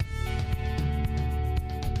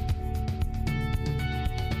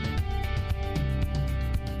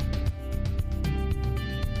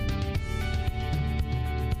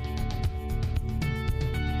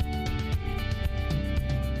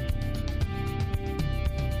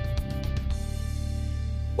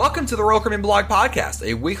Welcome to the Royal Caribbean Blog Podcast,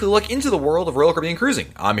 a weekly look into the world of Royal Caribbean cruising.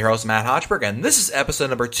 I'm your host, Matt Hochberg, and this is episode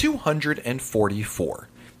number 244.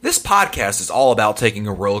 This podcast is all about taking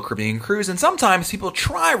a Royal Caribbean cruise, and sometimes people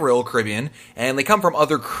try Royal Caribbean, and they come from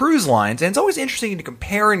other cruise lines, and it's always interesting to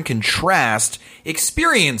compare and contrast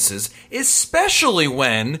experiences, especially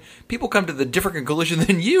when people come to the different conclusion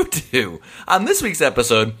than you do. On this week's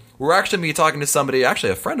episode, we're actually going to be talking to somebody,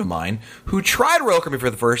 actually a friend of mine, who tried Royal Caribbean for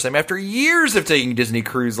the first time after years of taking Disney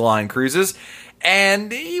Cruise Line cruises, and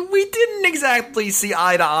we didn't exactly see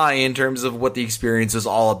eye to eye in terms of what the experience is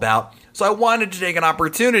all about. So I wanted to take an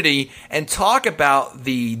opportunity and talk about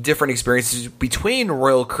the different experiences between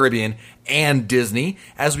Royal Caribbean and Disney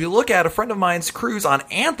as we look at a friend of mine's cruise on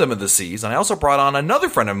Anthem of the Seas. And I also brought on another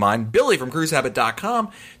friend of mine, Billy from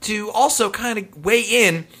cruisehabit.com, to also kind of weigh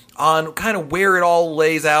in on kind of where it all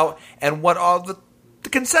lays out and what all the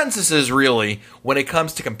consensus is really when it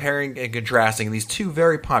comes to comparing and contrasting these two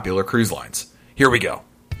very popular cruise lines. Here we go.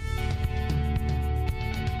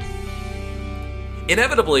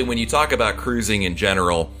 Inevitably, when you talk about cruising in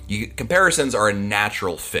general, comparisons are a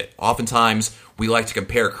natural fit. Oftentimes, we like to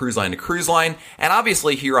compare cruise line to cruise line, and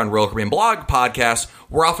obviously here on Royal Caribbean Blog Podcast,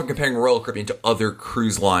 we're often comparing Royal Caribbean to other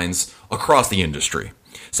cruise lines across the industry.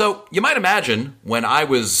 So, you might imagine, when I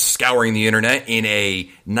was scouring the internet in a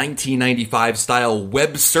 1995-style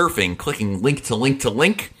web surfing, clicking link to link to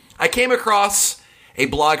link, I came across a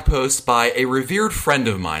blog post by a revered friend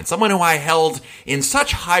of mine, someone who I held in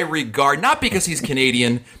such high regard, not because he's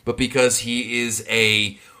Canadian, but because he is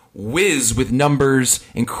a whiz with numbers,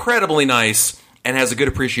 incredibly nice, and has a good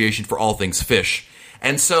appreciation for all things fish.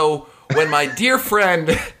 And so, when my dear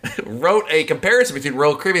friend wrote a comparison between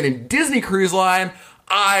Royal Caribbean and Disney Cruise Line,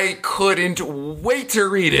 I couldn't wait to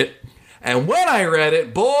read it. And when I read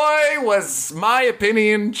it, boy, was my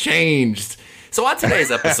opinion changed. So on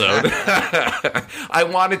today's episode, I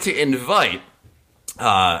wanted to invite,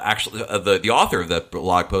 the author of that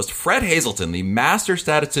blog post, Fred Hazelton, the master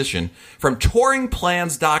statistician from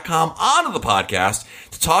touringplans.com, onto the podcast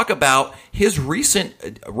to talk about his recent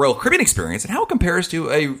Royal Caribbean experience and how it compares to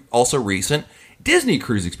a also recent Disney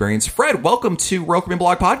cruise experience. Fred, welcome to Royal Caribbean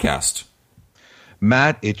Blog Podcast.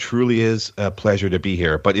 Matt, it truly is a pleasure to be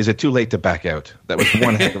here, but is it too late to back out? That was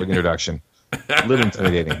one heck of an introduction. A little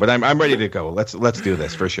intimidating, but I'm ready to go. Let's do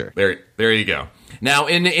this for sure. There you go. Now,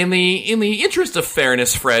 in the interest of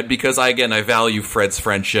fairness, Fred, because I value Fred's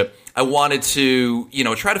friendship, I wanted to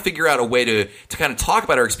try to figure out a way to kind of talk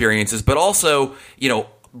about our experiences, but also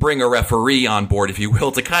bring a referee on board, if you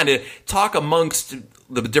will, to kind of talk amongst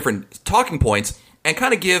the different talking points and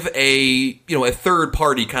kind of give a third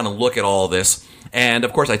party kind of look at all of this. And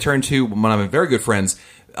of course, I turned to one of my very good friends,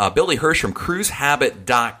 Billy Hirsch from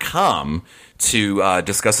cruisehabit.com to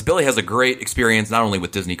discuss it. Billy has a great experience not only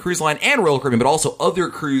with Disney Cruise Line and Royal Caribbean, but also other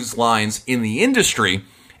cruise lines in the industry.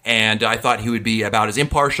 And I thought he would be about as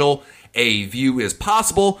impartial a view as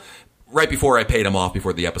possible right before I paid him off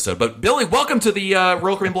before the episode. But Billy, welcome to the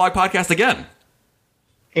Royal Caribbean Blog Podcast again.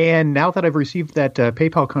 And now that I've received that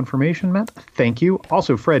PayPal confirmation, Matt, thank you.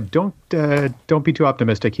 Also, Fred, don't be too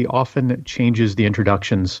optimistic. He often changes the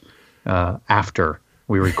introductions after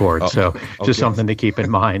we record, so just something to keep in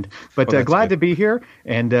mind. But glad to be here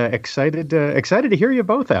and excited to hear you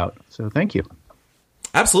both out. So thank you.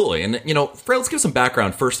 Absolutely. And, Fred, let's give some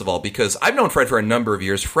background, first of all, because I've known Fred for a number of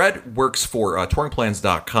years. Fred works for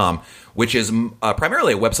touringplans.com, which is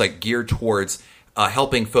primarily a website geared towards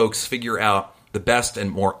helping folks figure out the best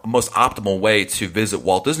and most optimal way to visit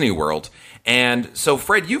Walt Disney World. And so,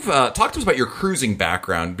 Fred, you've talked to us about your cruising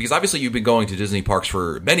background, because obviously you've been going to Disney parks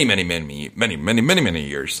for many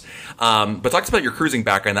years. But talk to us about your cruising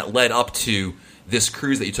background that led up to this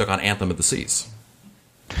cruise that you took on Anthem of the Seas.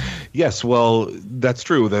 Yes, well, that's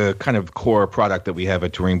true. The kind of core product that we have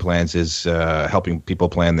at Touring Plans is helping people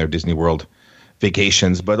plan their Disney World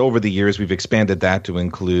vacations, but over the years we've expanded that to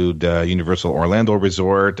include Universal Orlando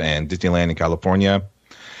Resort and Disneyland in California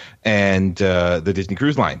and the Disney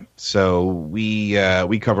Cruise Line. So we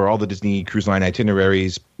cover all the Disney Cruise Line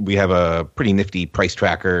itineraries. We have a pretty nifty price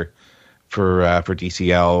tracker for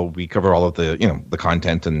DCL. We cover all of the the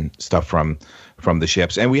content and stuff from the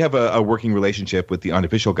ships, and we have a working relationship with the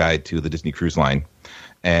unofficial guide to the Disney Cruise Line.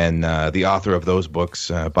 And the author of those books,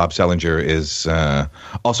 Bob Selinger, is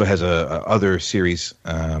also has other series,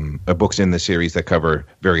 books in the series that cover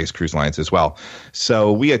various cruise lines as well.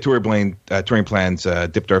 So we at Touring Plans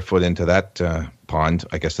dipped our foot into that pond.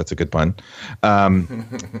 I guess that's a good pun.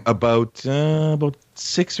 About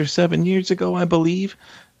 6 or 7 years ago, I believe.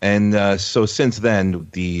 And so since then,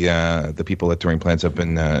 the people at Touring Plans have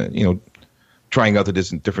been trying out the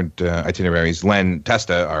different itineraries. Len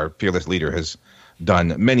Testa, our fearless leader, has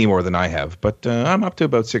done many more than I have, but I'm up to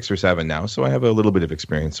about 6 or 7 now, so I have a little bit of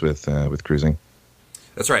experience with cruising.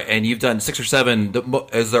 That's right, and you've done 6 or 7.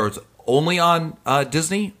 Is there only on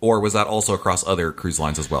Disney, or was that also across other cruise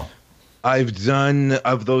lines as well? I've done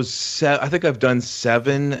of those. I think I've done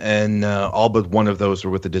 7, and all but one of those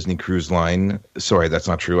were with the Disney Cruise Line. Sorry, that's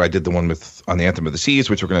not true. I did the one on the Anthem of the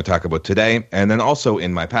Seas, which we're going to talk about today, and then also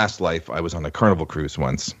in my past life, I was on a Carnival cruise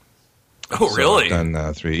once. Oh, so really? I've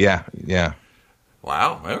done 3. Yeah.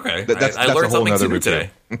 Wow. Okay. That's I learned something new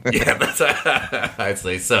today. Yeah, I'd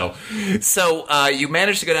say so. So you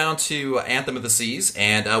managed to go down to Anthem of the Seas,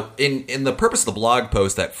 and in the purpose of the blog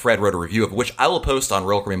post that Fred wrote a review of, which I will post on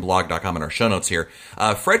RoyalCaribbeanBlog.com in our show notes here,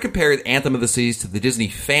 Fred compared Anthem of the Seas to the Disney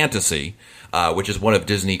Fantasy, which is one of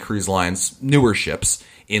Disney Cruise Line's newer ships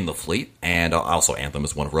in the fleet, and also Anthem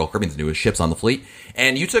is one of Royal Caribbean's newest ships on the fleet.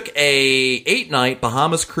 And you took a 8-night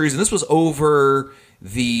Bahamas cruise, and this was over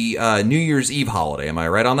the New Year's Eve holiday. Am I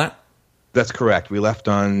right on that? That's correct. We left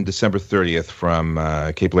on December 30th from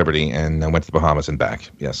Cape Liberty and went to the Bahamas and back.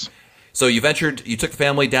 Yes. So you took the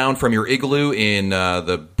family down from your igloo in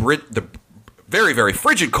the very, very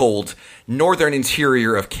frigid cold northern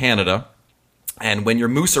interior of Canada. And when your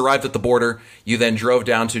moose arrived at the border, you then drove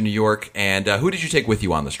down to New York. And who did you take with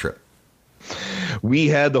you on this trip? We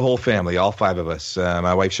had the whole family, all 5 of us.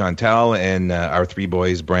 My wife Chantal and our 3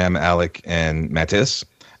 boys, Bram, Alec, and Mattis.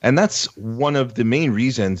 And that's one of the main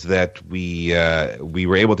reasons that we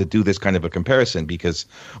were able to do this kind of a comparison, because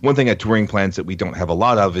one thing at Touring Plans that we don't have a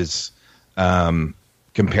lot of is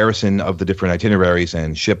comparison of the different itineraries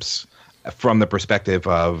and ships from the perspective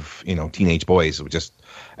of, teenage boys. Just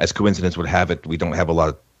as coincidence would have it, we don't have a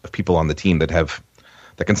lot of people on the team that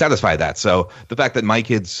can satisfy that. So the fact that my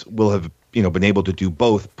kids will have been able to do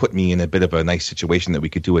both put me in a bit of a nice situation that we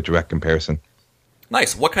could do a direct comparison.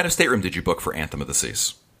 Nice. What kind of stateroom did you book for Anthem of the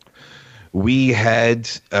Seas? We had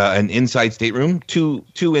an inside stateroom, two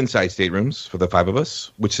inside staterooms for the 5 of us,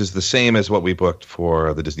 which is the same as what we booked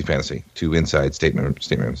for the Disney Fantasy, 2 inside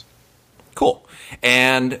staterooms. Cool.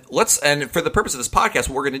 And for the purpose of this podcast,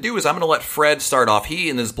 what we're going to do is I'm going to let Fred start off. He,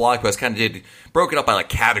 in his blog post, kind of broke it up by like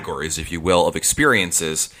categories, if you will, of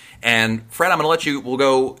experiences. And Fred, I'm going to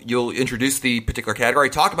let you'll introduce the particular category,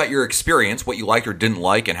 talk about your experience, what you liked or didn't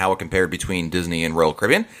like, and how it compared between Disney and Royal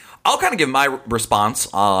Caribbean. I'll kind of give my response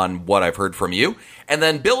on what I've heard from you. And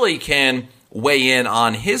then Billy can weigh in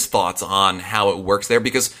on his thoughts on how it works there,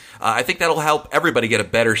 because I think that'll help everybody get a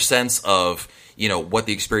better sense of, what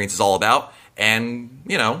the experience is all about. And,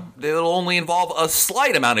 it'll only involve a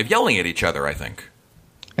slight amount of yelling at each other, I think.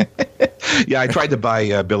 Yeah, I tried to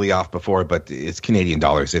buy Billy off before, but it's Canadian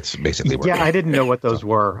dollars. It's basically working. Yeah, I didn't know what those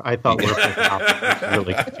were. I thought we were picking up. It was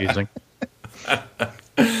really confusing.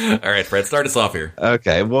 All right, Fred, start us off here.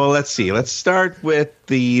 Okay, well, let's see. Let's start with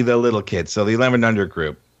the little kids, so the 11 under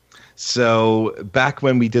group. So back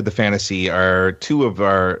when we did the fantasy, 2 of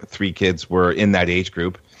our 3 kids were in that age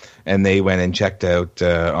group, and they went and checked out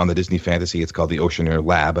on the Disney Fantasy. It's called the Oceaneer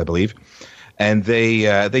Lab, I believe. And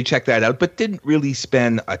they checked that out, but didn't really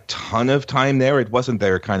spend a ton of time there. It wasn't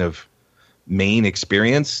their kind of main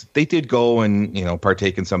experience. They did go and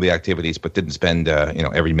partake in some of the activities, but didn't spend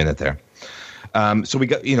every minute there. So we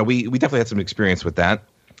got we definitely had some experience with that.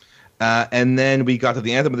 And then we got to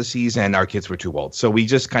the Anthem of the Seas, and our kids were too old. So we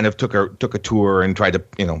just kind of took a tour and tried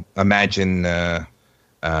to imagine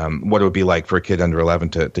what it would be like for a kid under 11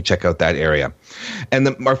 to check out that area.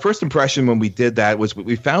 And our first impression when we did that was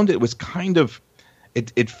we found it was kind of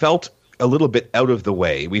it felt a little bit out of the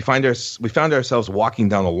way. We found ourselves walking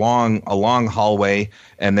down a long hallway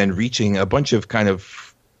and then reaching a bunch of kind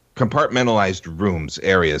of compartmentalized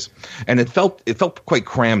areas, and it felt quite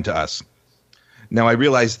crammed to us. Now I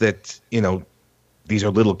realize that these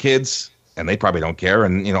are little kids and they probably don't care,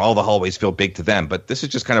 and all the hallways feel big to them, but this is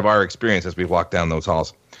just kind of our experience as we walked down those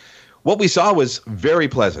halls. What we saw was very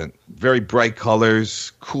pleasant, very bright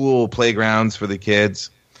colors, cool playgrounds for the kids,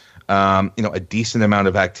 a decent amount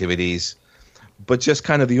of activities, but just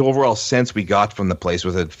kind of the overall sense we got from the place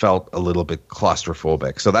was it felt a little bit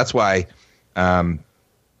claustrophobic. So that's why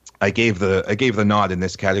I gave the nod in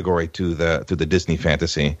this category to the Disney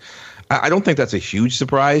Fantasy. I don't think that's a huge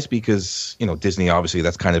surprise because Disney, obviously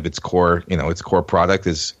that's kind of its core product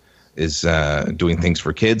is doing things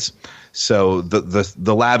for kids. So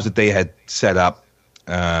the labs that they had set up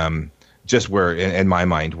just were, in my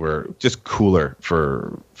mind, were just cooler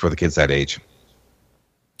for the kids that age.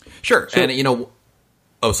 Sure, and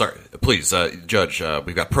oh, sorry, please, Judge,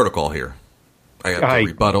 we've got protocol here. I got to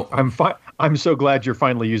rebuttal. I'm so glad you're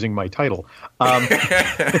finally using my title.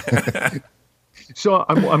 So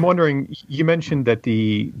I'm wondering. You mentioned that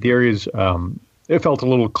the areas it felt a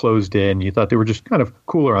little closed in. You thought they were just kind of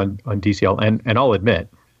cooler on DCL. And I'll admit,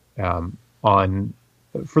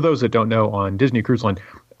 for those that don't know, on Disney Cruise Line,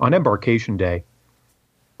 on Embarkation Day,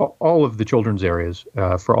 all of the children's areas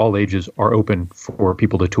for all ages are open for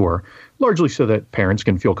people to tour, largely so that parents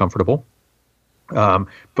can feel comfortable.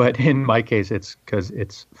 But in my case, it's because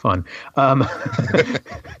it's fun. But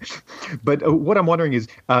what I'm wondering is,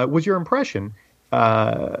 was your impression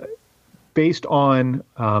based on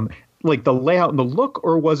like the layout and the look,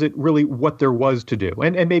 or was it really what there was to do?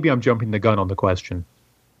 And maybe I'm jumping the gun on the question.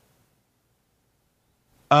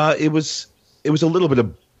 It was a little bit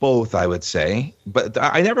of both, I would say, but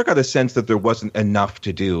I never got a sense that there wasn't enough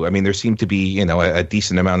to do. I mean, there seemed to be, a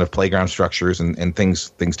decent amount of playground structures and things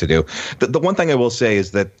to do. The one thing I will say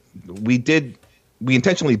is that we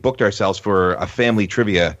intentionally booked ourselves for a family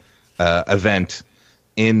trivia event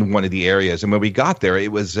in one of the areas, and when we got there,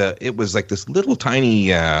 it was like this little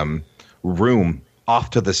tiny room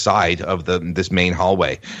off to the side of this main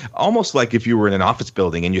hallway, almost like if you were in an office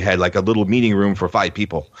building and you had like a little meeting room for 5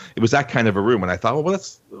 people. It was that kind of a room, and I thought, well,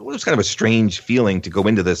 that's kind of a strange feeling to go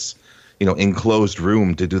into this, enclosed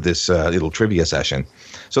room to do this little trivia session.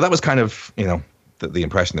 So that was kind of, the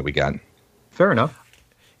impression that we got. Fair enough.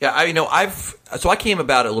 Yeah, I came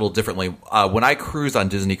about it a little differently. When I cruised on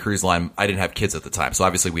Disney Cruise Line, I didn't have kids at the time, so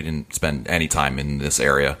obviously we didn't spend any time in this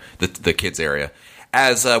area, the kids area.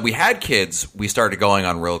 As we had kids, we started going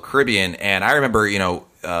on Royal Caribbean, and I remember,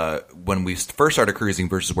 when we first started cruising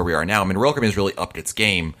versus where we are now. I mean, Royal Caribbean has really upped its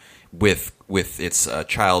game with its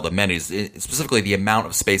child amenities, specifically the amount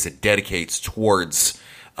of space it dedicates towards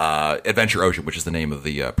Adventure Ocean, which is the name of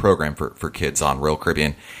the program for kids on Royal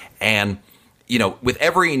Caribbean. And with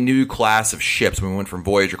every new class of ships, when we went from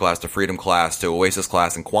Voyager class to Freedom class to Oasis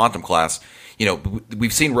class and Quantum class,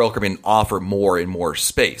 we've seen Royal Caribbean offer more and more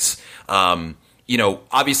space.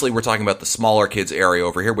 Obviously we're talking about the smaller kids area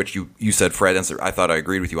over here, which you said, Fred, and I thought I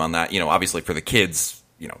agreed with you on that. Obviously for the kids,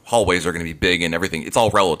 hallways are going to be big and everything. It's all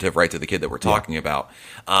relative, right, to the kid that we're talking about.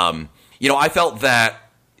 I felt like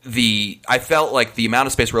the amount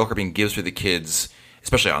of space Royal Caribbean gives for the kids,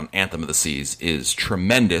 especially on Anthem of the Seas, is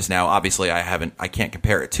tremendous. Now, obviously I can't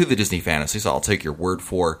compare it to the Disney Fantasy, so I'll take your word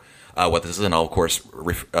for what this is, and I'll, of course,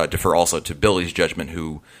 defer also to Billy's judgment,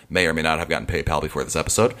 who may or may not have gotten PayPal before this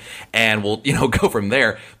episode, and we'll, go from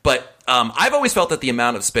there. But I've always felt that the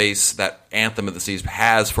amount of space that Anthem of the Seas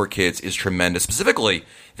has for kids is tremendous. Specifically,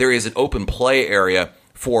 there is an open play area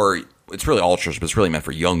for, it's really all children, but it's really meant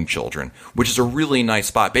for young children, which is a really nice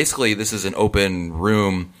spot. Basically, this is an open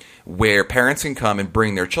room where parents can come and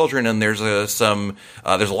bring their children, and there's a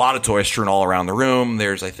lot of toys strewn all around the room.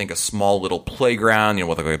 There's, I think, a small little playground,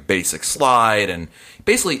 with like a basic slide, and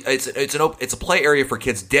basically it's a play area for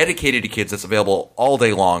kids, dedicated to kids, that's available all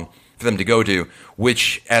day long for them to go to.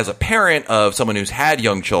 Which, as a parent of someone who's had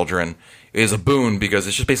young children, is a boon, because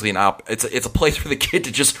it's just basically it's a place for the kid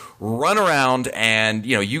to just run around, and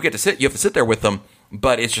you have to sit there with them,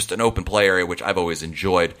 but it's just an open play area, which I've always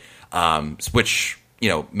enjoyed, which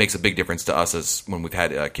makes a big difference to us as when we've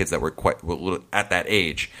had kids that were quite at that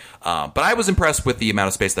age. But I was impressed with the amount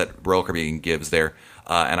of space that Royal Caribbean gives there,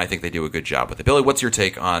 and I think they do a good job with it. Billy, what's your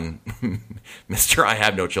take on Mr. I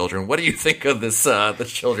Have No Children? What do you think of this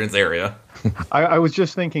children's area? I was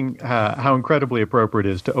just thinking how incredibly appropriate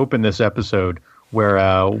it is to open this episode where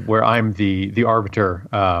I'm the arbiter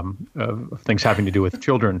of things having to do with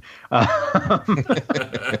children.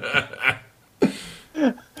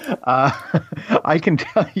 I can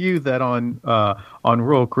tell you that on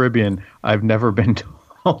Royal Caribbean, I've never been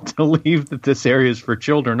told to leave that this area is for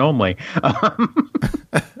children only.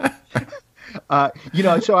 So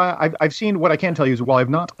I've seen, what I can tell you is, while I've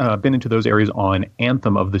not been into those areas on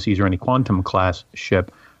Anthem of the Seas or any Quantum class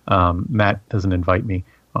ship, Matt doesn't invite me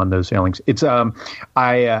on those sailings. It's I've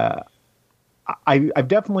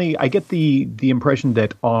definitely, I get the impression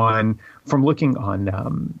that from looking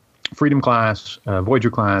on Freedom class, Voyager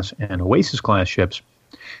class, and Oasis class ships,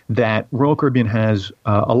 that Royal Caribbean has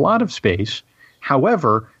a lot of space.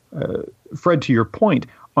 However, Fred, to your point,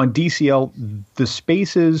 on DCL, the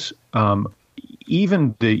spaces,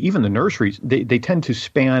 even the nurseries, they tend to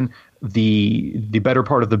span the better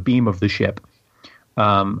part of the beam of the ship.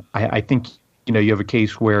 I think you have a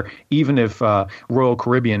case where even if Royal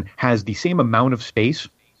Caribbean has the same amount of space,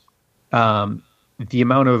 the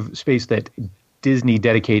amount of space that Disney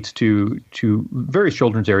dedicates to various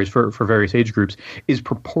children's areas for various age groups is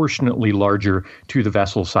proportionately larger to the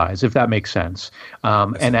vessel size, if that makes sense.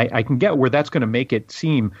 And I can get where that's going to make it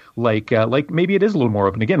seem like maybe it is a little more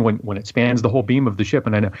open. Again, when it spans the whole beam of the ship,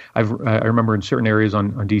 and I know I remember in certain areas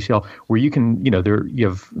on DCL where you can, you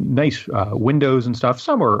have nice windows and stuff.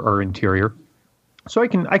 Some are interior. So I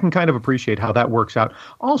can kind of appreciate how that works out.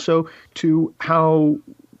 Also, to how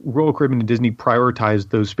Royal Caribbean and Disney prioritized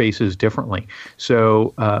those spaces differently.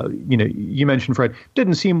 So, you mentioned, Fred,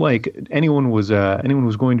 didn't seem like anyone was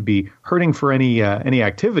going to be hurting for any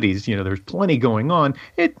activities. There's plenty going on.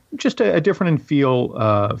 It just a different feel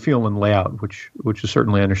and layout, which is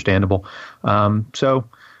certainly understandable. I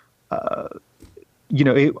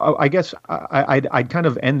guess I'd kind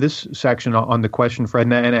of end this section on the question, Fred,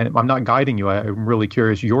 and I'm not guiding you. I'm really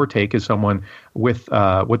curious your take as someone with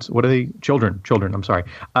what are they? Children. I'm sorry.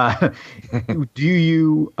 Do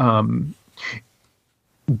you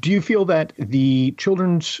feel that the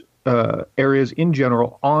children's areas in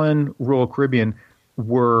general on Royal Caribbean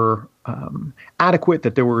were adequate,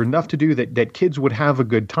 that there were enough to do that kids would have a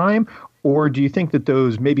good time? Or do you think that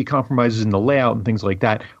those maybe compromises in the layout and things like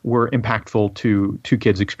that were impactful to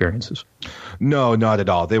kids' experiences? No, not at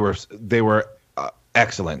all. They were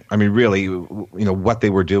excellent. I mean, really, what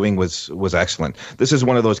they were doing was excellent. This is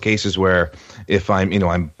one of those cases where if I'm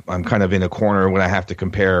kind of in a corner when I have to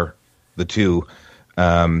compare the two.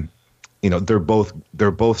 They're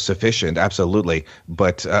both sufficient, absolutely,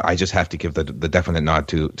 but I just have to give the definite nod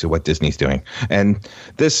to what Disney's doing. And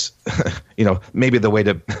this, maybe the way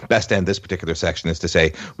to best end this particular section is to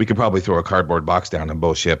say we could probably throw a cardboard box down on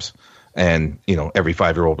both ships, and every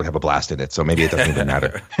 5-year-old would have a blast in it. So maybe it doesn't even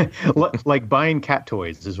matter. Like buying cat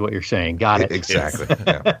toys is what you're saying. Got it. Exactly.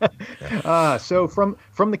 Yeah. So from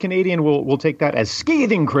the Canadian, we'll take that as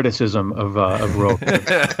scathing criticism of Royal.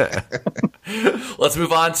 Let's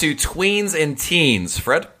move on to tweens and teens.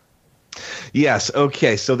 Fred? Yes.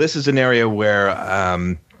 Okay. So this is an area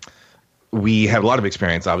where we have a lot of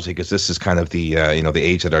experience, obviously, because this is kind of the the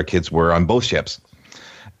age that our kids were on both ships.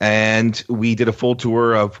 And we did a full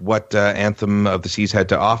tour of what Anthem of the Seas had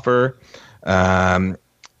to offer, in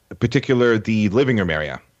particular the living room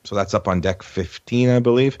area. So that's up on deck 15, I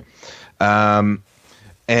believe. And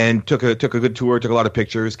took a good tour, took a lot of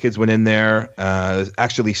pictures. Kids went in there,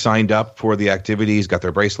 actually signed up for the activities, got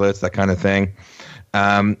their bracelets, that kind of thing.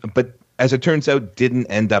 But as it turns out, didn't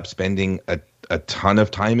end up spending a ton of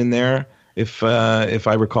time in there, if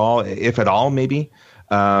I recall, if at all, maybe.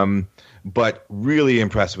 But really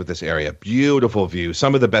impressed with this area. Beautiful view.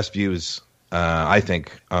 Some of the best views, I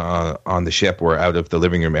think, on the ship were out of the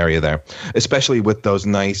living room area there, especially with those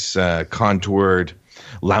nice contoured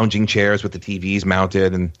lounging chairs with the TVs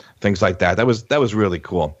mounted and things like that. That was really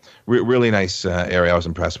cool. Really nice area. I was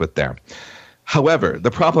impressed with there. However,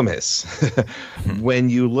 the problem is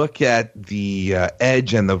when you look at the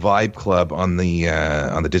Edge and the Vibe Club on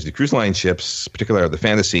the Disney Cruise Line ships, particularly the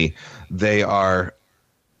Fantasy, they are,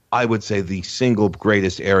 I would say, the single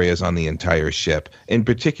greatest areas on the entire ship. In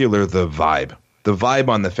particular, the Vibe. The Vibe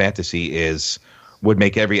on the Fantasy would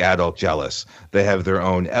make every adult jealous. They have their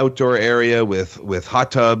own outdoor area with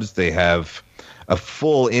hot tubs. They have a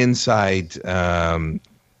full inside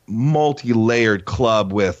multi-layered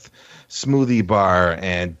club with smoothie bar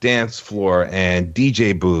and dance floor and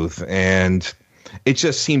DJ booth. And it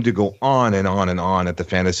just seemed to go on and on and on at the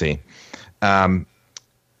Fantasy. And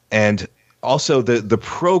also the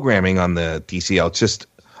programming on the DCL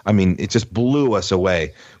it just blew us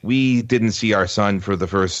away. We didn't see our son for the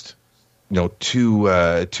first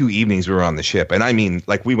two evenings we were on the ship, and I mean,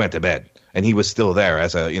 like, we went to bed and he was still there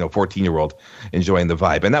as a 14-year-old enjoying the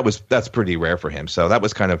Vibe, and that's pretty rare for him. So that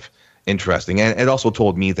was kind of interesting, and it also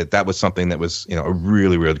told me that was something that was a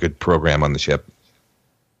really, really good program on the ship.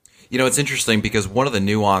 It's interesting because one of the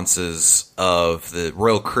nuances of the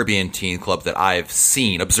Royal Caribbean Teen Club that I've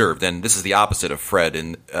observed, and this is the opposite of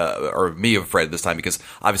Fred or me of Fred this time, because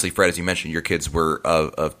obviously, Fred, as you mentioned, your kids were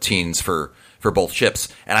of teens for both ships,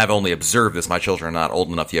 and I've only observed this. My children are not old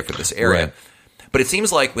enough yet for this area. Right. But it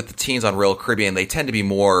seems like with the teens on Royal Caribbean, they tend to be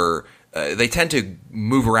more they tend to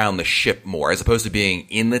move around the ship more as opposed to being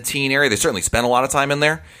in the teen area. They certainly spend a lot of time in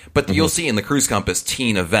there, but you'll see in the Cruise Compass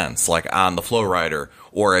teen events like on the Flow Rider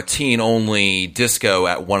or a teen-only disco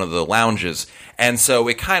at one of the lounges. And so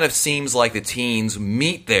it kind of seems like the teens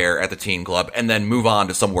meet there at the teen club and then move on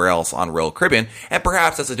to somewhere else on Royal Caribbean. And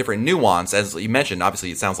perhaps that's a different nuance. As you mentioned,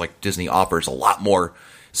 obviously it sounds like Disney offers a lot more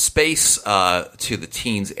space to the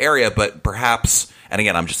teens area, but perhaps, and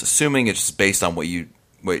again, I'm just assuming it's just based on what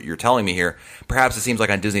you're telling me here, perhaps it seems like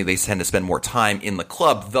on Disney they tend to spend more time in the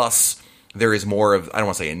club, thus there is more of, I don't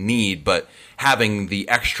want to say a need, but having the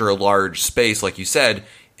extra large space, like you said,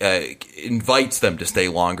 invites them to stay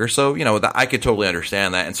longer. So, I could totally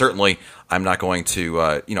understand that. And certainly I'm not going to,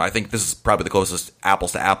 I think this is probably the closest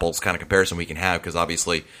apples to apples kind of comparison we can have, because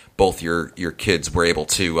obviously both your kids were able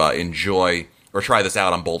to enjoy or try this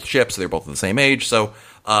out on both ships. They're both of the same age. So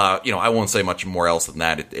I won't say much more else than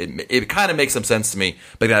that. It kind of makes some sense to me,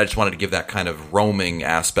 but again, I just wanted to give that kind of roaming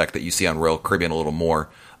aspect that you see on Royal Caribbean a little more,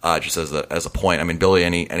 just as a point. I mean, Billy,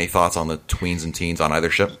 any thoughts on the tweens and teens on either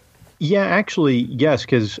ship? Yeah, actually, yes,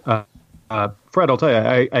 because Fred, I'll tell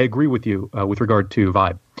you, I agree with you with regard to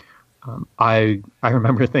vibe. I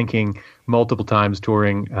remember thinking multiple times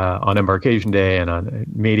touring on Embarkation Day and on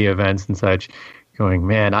media events and such, going,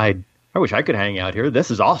 man, I wish I could hang out here.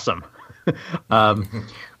 This is awesome. Now,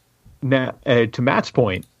 to Matt's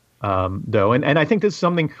point, though, and I think this is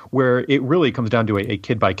something where it really comes down to a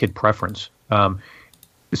kid-by-kid preference.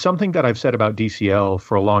 Something that I've said about DCL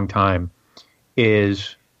for a long time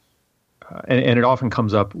is, and it often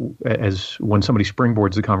comes up as when somebody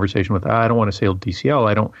springboards the conversation with, I don't want to sail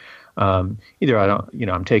DCL. I'm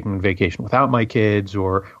taking vacation without my kids,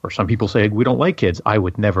 or some people say we don't like kids. I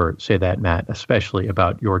would never say that, Matt, especially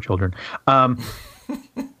about your children.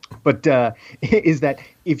 But is that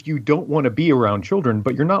if you don't want to be around children,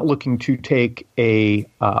 but you're not looking to take a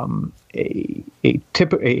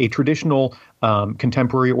traditional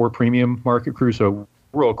contemporary or premium market cruise, so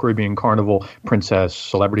Royal Caribbean, Carnival, Princess,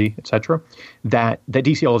 Celebrity, etc., that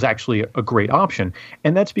DCL is actually a great option.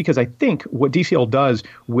 And that's because I think what DCL does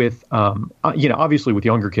with, obviously with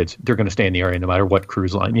younger kids, they're going to stay in the area no matter what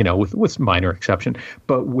cruise line, with minor exception.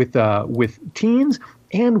 But with teens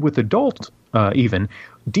and with adults even,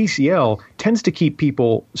 DCL tends to keep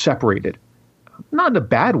people separated. Not in a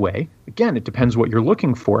bad way. Again, it depends what you're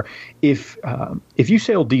looking for. If you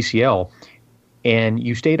sail DCL and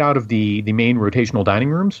you stayed out of the main rotational dining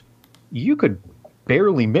rooms, you could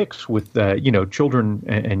barely mix with children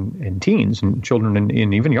and teens and children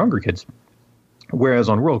and even younger kids. Whereas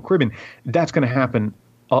on Royal Caribbean, that's going to happen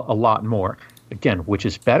a lot more. Again, which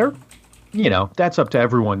is better? That's up to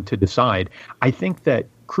everyone to decide. I think that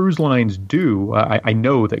cruise lines do, I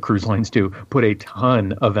know that cruise lines do put a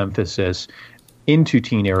ton of emphasis into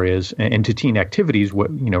teen areas and to teen activities,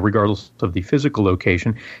 regardless of the physical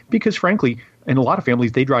location, because frankly, in a lot of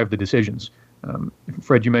families, they drive the decisions.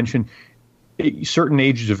 Fred, you mentioned certain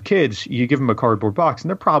ages of kids, you give them a cardboard box and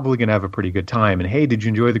they're probably going to have a pretty good time. And hey, did you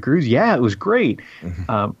enjoy the cruise? Yeah, it was great.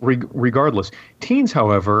 Regardless. Teens,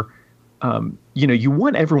 however, you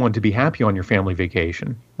want everyone to be happy on your family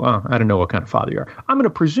vacation. Well, I don't know what kind of father you are. I'm going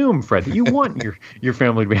to presume, Fred, that you want your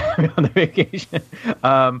family to be happy on the vacation.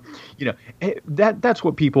 That's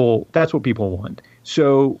what people want.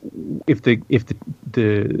 So if the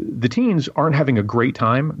teens aren't having a great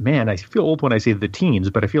time, man, I feel old when I say the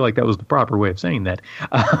teens, but I feel like that was the proper way of saying that.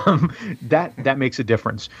 That makes a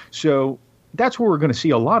difference. So that's where we're going to see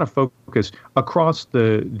a lot of focus across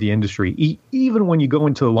the industry, even when you go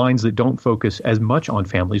into lines that don't focus as much on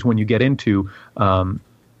families. When you get into, Royal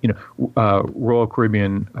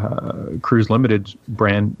Caribbean Cruise Limited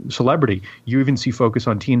brand Celebrity, you even see focus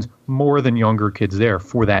on teens more than younger kids there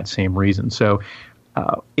for that same reason. So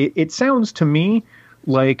it sounds to me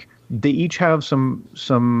like they each have some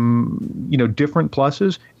different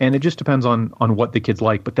pluses, and it just depends on what the kids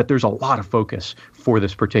like, but that there's a lot of focus for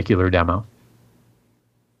this particular demo.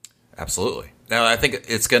 Absolutely. Now, I think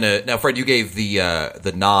it's going to... Now, Fred, you gave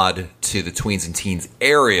the nod to the tweens and teens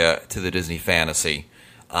area to the Disney Fantasy,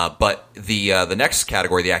 but the next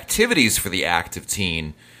category, the activities for the active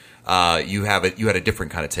teen, you had a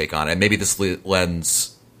different kind of take on it. And maybe this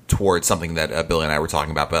lends towards something that Billy and I were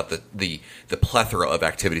talking about the plethora of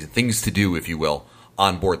activities and things to do, if you will,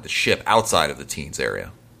 on board the ship outside of the teens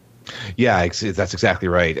area. Yeah, that's exactly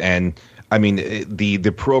right. And I mean, the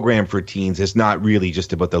program for teens is not really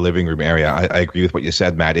just about the living room area. I agree with what you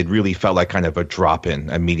said, Matt. It really felt like kind of a drop-in,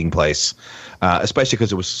 a meeting place, especially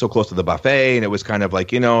because it was so close to the buffet, and it was kind of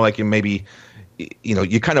like, you kind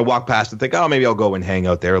of walk past and think, oh, maybe I'll go and hang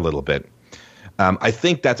out there a little bit. I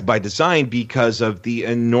think that's by design because of the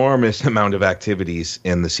enormous amount of activities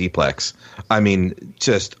in the Seaplex. I mean,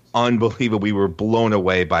 just unbelievable. We were blown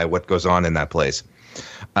away by what goes on in that place.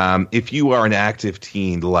 If you are an active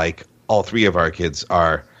teen like all three of our kids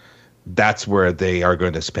are, that's where they are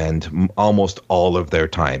going to spend almost all of their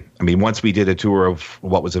time. I mean, once we did a tour of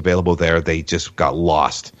what was available there, they just got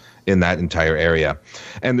lost in that entire area.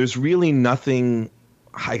 And there's really nothing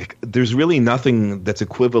that's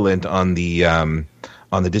equivalent on the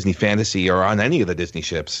Disney Fantasy or on any of the Disney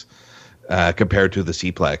ships compared to the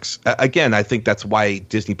Seaplex. Again, I think that's why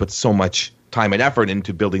Disney puts so much time and effort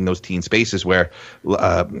into building those teen spaces where,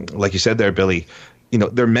 like you said there, Billy,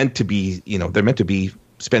 they're meant to be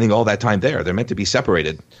spending all that time there. They're meant to be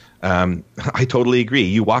separated. I totally agree.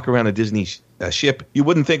 You walk around a Disney ship, you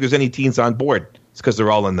wouldn't think there's any teens on board. It's because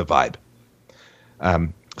they're all in the vibe.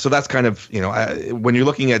 So that's kind of, when you're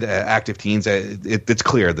looking at active teens, it's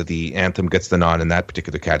clear that the anthem gets the nod in that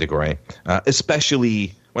particular category.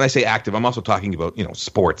 Especially when I say active, I'm also talking about,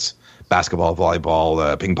 sports, basketball,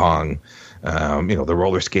 volleyball, ping pong, the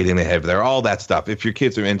roller skating they have there, all that stuff. If your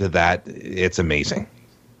kids are into that, it's amazing.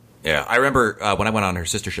 Yeah, I remember when I went on her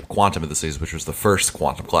sister ship, Quantum of the Seas, which was the first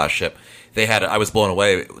Quantum class ship. I was blown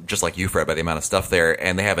away, just like you, Fred, by the amount of stuff there.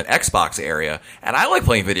 And they have an Xbox area, and I like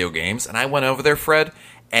playing video games. And I went over there, Fred,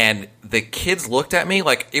 and the kids looked at me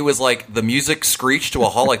like it was like the music screeched to a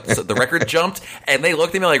halt, like the record jumped, and they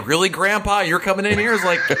looked at me like, "Really, Grandpa? You're coming in here?" It's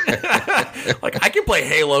like, like I can play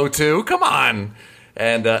Halo too. Come on.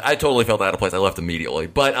 And I totally felt out of place. I left immediately.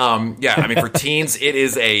 But yeah, I mean, for teens, it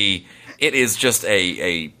is just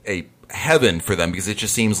a heaven for them, because it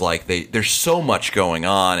just seems like there's so much going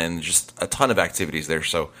on and just a ton of activities there.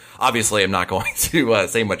 So obviously I'm not going to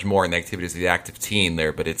say much more in the activities of the active teen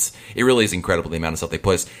there, but it really is incredible the amount of stuff they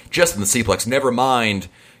place just in the Seaplex, never mind,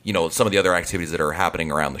 some of the other activities that are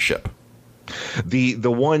happening around the ship.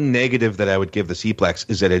 The one negative that I would give the Seaplex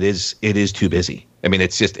is that it is too busy. I mean,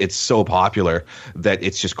 it's so popular that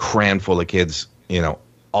it's just crammed full of kids,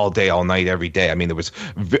 all day, all night, every day. I mean,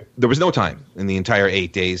 there was no time in the entire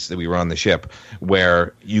 8 days that we were on the ship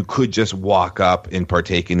where you could just walk up and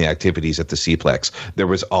partake in the activities at the Seaplex. There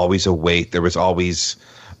was always a wait. There was always,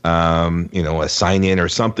 a sign in or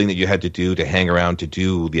something that you had to do to hang around to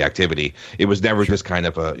do the activity. It was never just kind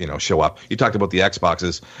of a, show up. You talked about the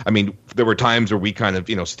Xboxes. I mean, there were times where we kind of,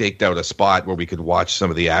 staked out a spot where we could watch some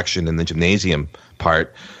of the action in the gymnasium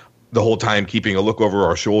part, the whole time keeping a look over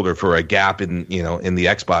our shoulder for a gap in the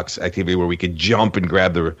Xbox activity where we could jump and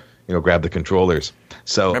grab the controllers.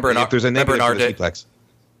 So if there's a negative for the Seaplex.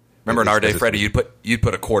 Remember in our day, Freddie, you'd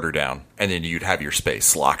put a quarter down and then you'd have your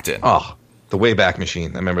space locked in. Oh, the Wayback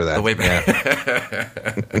Machine. I remember that. The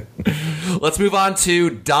Wayback. Yeah. Let's move on to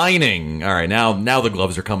dining. All right, now the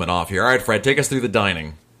gloves are coming off here. All right, Fred, take us through the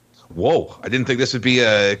dining. Whoa, I didn't think this would be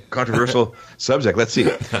a controversial subject. Let's see.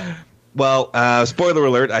 Well, spoiler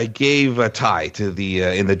alert, I gave a tie to the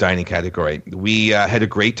in the dining category. We had a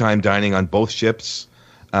great time dining on both ships.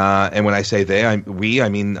 And when I say I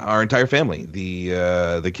mean our entire family.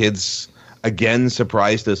 The kids, again,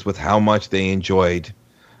 surprised us with how much they enjoyed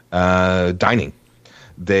dining.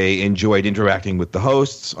 They enjoyed interacting with the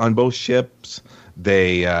hosts on both ships.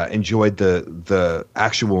 They enjoyed the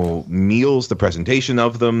actual meals, the presentation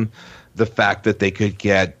of them. The fact that they could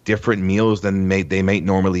get different meals than they might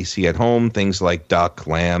normally see at home, things like duck,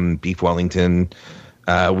 lamb, beef Wellington.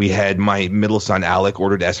 We had my middle son Alec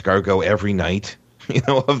ordered escargot every night,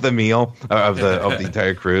 of the meal of the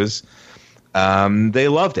entire cruise. They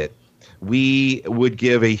loved it. We would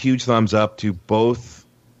give a huge thumbs up to both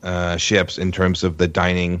ships in terms of the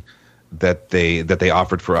dining that they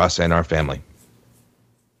offered for us and our family.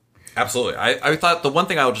 Absolutely. I thought the one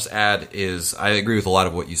thing I will just add is I agree with a lot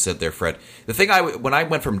of what you said there, Fred. The thing when I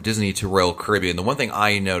went from Disney to Royal Caribbean, the one thing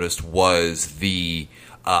I noticed was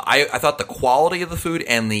I thought the quality of the food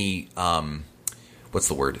and the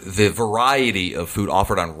the variety of food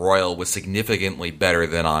offered on Royal was significantly better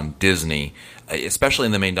than on Disney, especially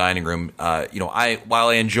in the main dining room. While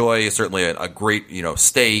I enjoy certainly a great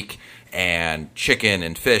steak and chicken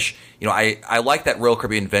and fish, I like that Royal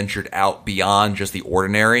Caribbean ventured out beyond just the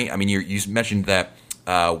ordinary. I mean, you mentioned that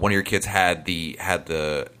one of your kids had the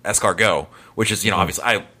escargot, which is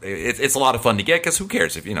obviously it's a lot of fun to get because who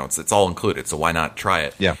cares if it's all included, so why not try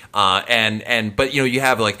it? Yeah. But you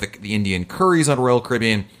have like the Indian curries on Royal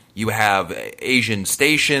Caribbean. You have Asian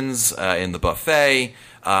stations in the buffet.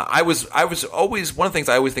 I was always one of the things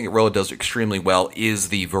I always think Royal does extremely well is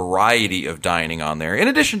the variety of dining on there. In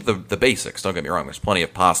addition to the basics, don't get me wrong. There's plenty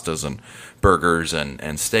of pastas and burgers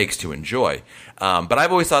and steaks to enjoy. But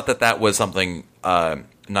I've always thought that was something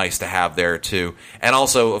nice to have there too. And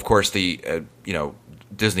also, of course, the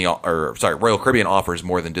Royal Caribbean offers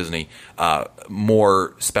more than Disney,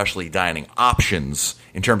 more specialty dining options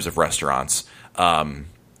in terms of restaurants.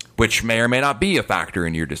 Which may or may not be a factor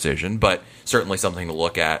in your decision, but certainly something to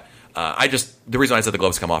look at. The reason I said the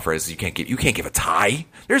gloves come off is you can't give a tie.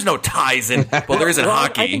 There's no ties in. Well, there is in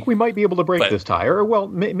hockey. I think we might be able to break this tie, or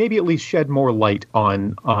maybe at least shed more light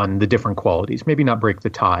on the different qualities. Maybe not break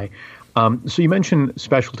the tie. So you mentioned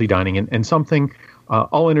specialty dining, and something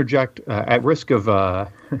I'll interject at risk of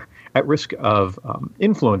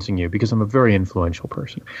influencing you because I'm a very influential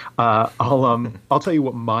person. I'll tell you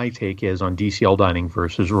what my take is on DCL dining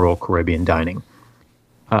versus Royal Caribbean dining.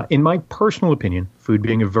 In my personal opinion, food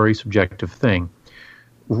being a very subjective thing,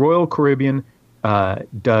 Royal Caribbean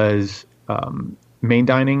does main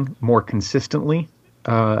dining more consistently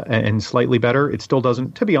and slightly better. It still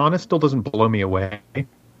doesn't, to be honest, blow me away.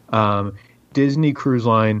 Disney Cruise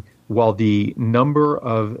Line, while the number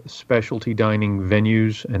of specialty dining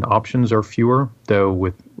venues and options are fewer, though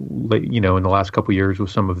with, in the last couple of years with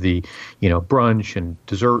some of the, brunch and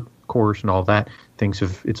dessert course and all that,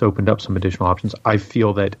 it's opened up some additional options. I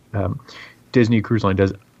feel that Disney Cruise Line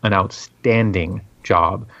does an outstanding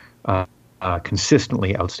job,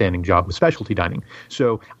 consistently outstanding job with specialty dining.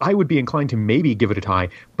 So I would be inclined to maybe give it a tie,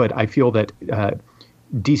 but I feel that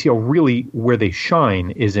DCL really, where they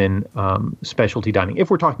shine is in specialty dining. If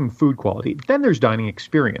we're talking food quality, then there's dining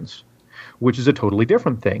experience, which is a totally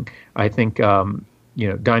different thing. I think,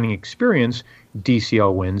 dining experience,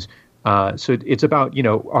 DCL wins. So it's about,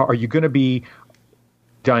 are you going to be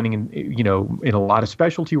dining in a lot of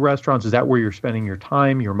specialty restaurants? Is that where you're spending your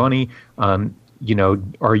time, your money? How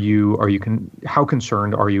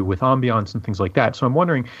concerned are you with ambiance and things like that? So I'm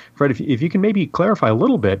wondering, Fred, if you can maybe clarify a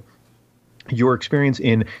little bit your experience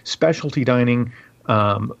in specialty dining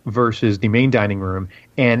versus the main dining room,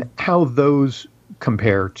 and how those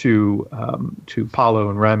compare to Palo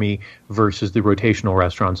and Remy versus the rotational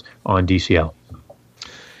restaurants on DCL.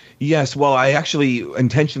 Yes, well, I actually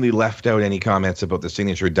intentionally left out any comments about the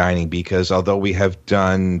signature dining because although we have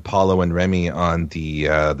done Palo and Remy on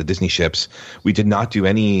the Disney ships, we did not do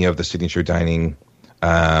any of the signature dining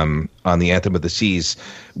on the Anthem of the Seas.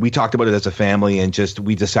 We talked about it as a family and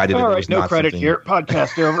we decided all that right, it was no not credit something... here.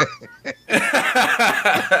 Podcast over.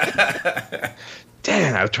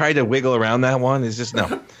 Dan, I've tried to wiggle around that one. It's just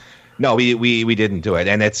no. No, we didn't do it,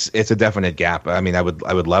 and it's a definite gap. I mean, I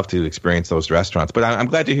would love to experience those restaurants, but I'm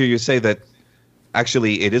glad to hear you say that.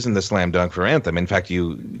 Actually, it isn't the slam dunk for Anthem. In fact,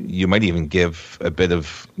 you might even give a bit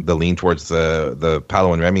of the lean towards the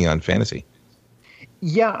Palo and Remy on Fantasy.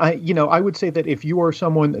 Yeah, I would say that if you are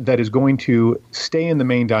someone that is going to stay in the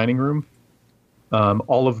main dining room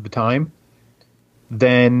all of the time,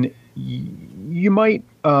 then you might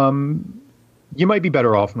be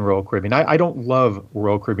better off in Royal Caribbean. I don't love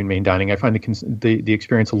Royal Caribbean main dining. I find the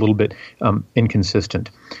experience a little bit inconsistent.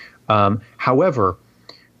 However,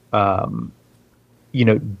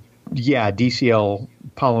 DCL,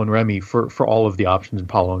 Palo and Remy, for all of the options in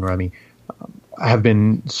Palo and Remy, have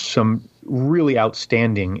been some really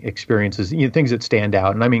outstanding experiences, things that stand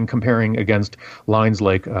out. And I mean, comparing against lines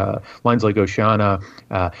like Oceana,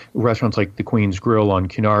 restaurants like the Queen's Grill on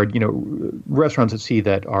Cunard, restaurants at sea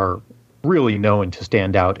that are really known to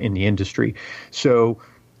stand out in the industry. So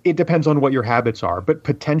it depends on what your habits are, but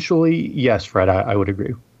potentially, yes, Fred, I would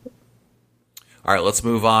agree. All right, let's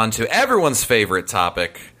move on to everyone's favorite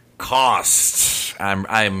topic, cost.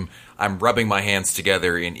 I'm rubbing my hands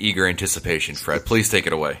together in eager anticipation. Fred, please take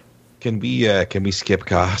it away. Can we skip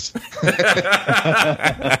cost?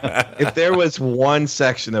 If there was one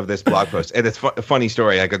section of this blog post, and it's a funny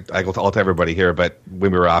story, I could tell everybody here, but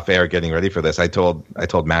when we were off air getting ready for this, I told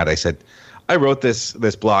Matt, I said, I wrote this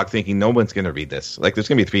blog thinking no one's going to read this. Like, there's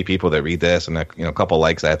going to be 3 people that read this, and a couple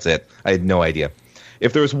likes. That's it. I had no idea.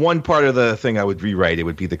 If there was one part of the thing I would rewrite, it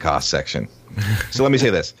would be the cost section. So let me say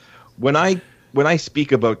this: when I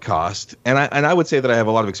speak about cost, and I would say that I have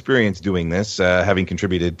a lot of experience doing this, having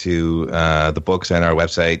contributed to the books and our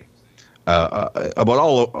website about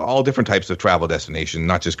all different types of travel destination,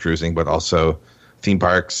 not just cruising, but also theme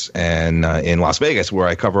parks and in Las Vegas, where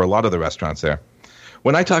I cover a lot of the restaurants there.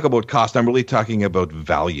 When I talk about cost, I'm really talking about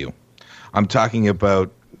value. I'm talking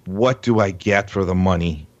about what do I get for the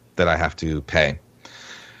money that I have to pay.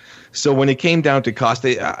 So when it came down to cost,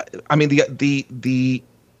 the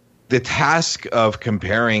task of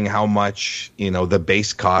comparing how much, the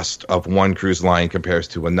base cost of one cruise line compares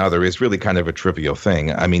to another is really kind of a trivial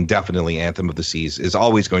thing. I mean, definitely Anthem of the Seas is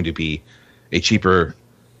always going to be a cheaper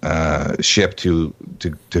ship to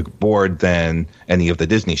board than any of the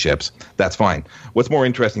Disney ships. That's fine. What's more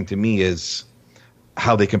interesting to me is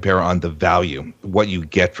how they compare on the value, what you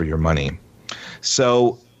get for your money.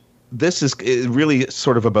 So this is really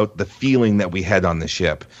sort of about the feeling that we had on the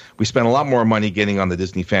ship. We spent a lot more money getting on the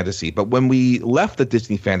Disney Fantasy, but when we left the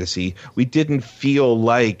Disney Fantasy, we didn't feel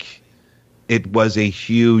like it was a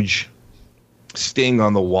huge sting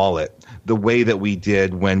on the wallet the way that we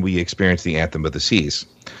did when we experienced the Anthem of the Seas.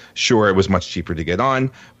 Sure, it was much cheaper to get on,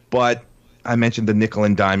 but I mentioned the nickel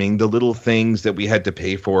and diming, the little things that we had to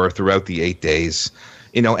pay for throughout the 8 days.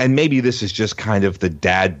 And maybe this is just kind of the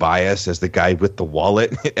dad bias as the guy with the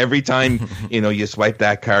wallet. Every time, you swipe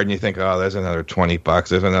that card and you think, oh, there's another $20,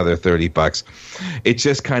 there's another $30. It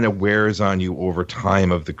just kind of wears on you over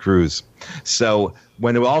time of the cruise. So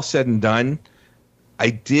when it was all said and done, I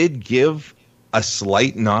did give a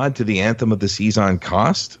slight nod to the Anthem of the Seas on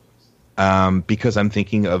cost because I'm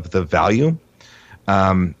thinking of the value.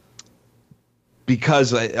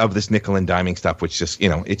 because of this nickel and diming stuff, which just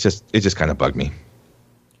it just kind of bugged me.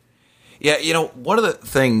 Yeah, one of the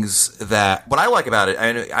things that what I like about it,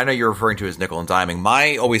 I know you're referring to as nickel and diming.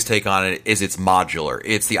 My always take on it is it's modular.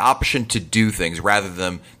 It's the option to do things rather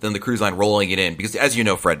than the cruise line rolling it in. Because as you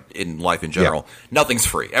know, Fred, in life in general, nothing's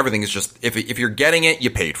free. Everything is just if you're getting it, you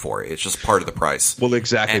paid for it. It's just part of the price. Well,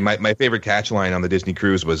 exactly. And my favorite catch line on the Disney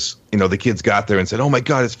cruise was the kids got there and said, "Oh my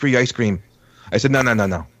God, it's free ice cream." I said,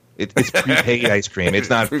 "No. It's prepaid ice cream.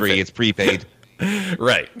 It's not free. It's prepaid."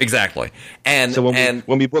 Right, exactly. And so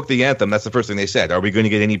when we booked the Anthem, that's the first thing they said. Are we going to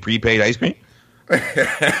get any prepaid ice cream? I'm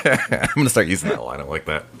going to start using that line. I like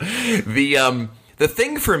that. The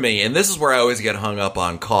thing for me, and this is where I always get hung up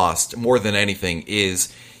on cost more than anything,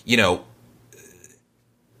 is the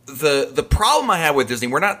problem I have with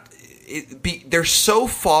Disney. They're so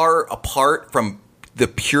far apart from the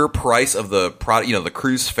pure price of the product, the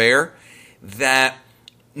cruise fare, that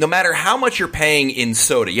no matter how much you're paying in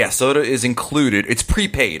soda, soda is included. It's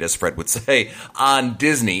prepaid, as Fred would say, on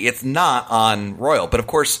Disney. It's not on Royal. But, of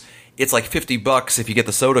course, it's like $50 if you get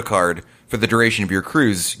the soda card for the duration of your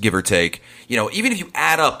cruise, give or take. Even if you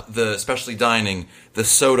add up the specialty dining, the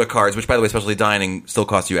soda cards, which, by the way, specialty dining still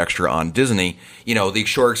costs you extra on Disney, the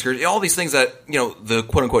shore excursion, all these things that, the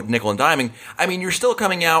quote-unquote nickel and diming, you're still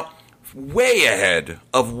coming out way ahead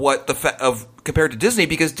of what compared to Disney,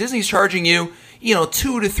 because Disney's charging you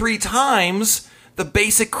 2 to 3 times the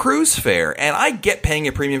basic cruise fare. And I get paying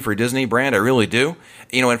a premium for a Disney brand, I really do.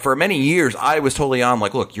 And for many years I was totally on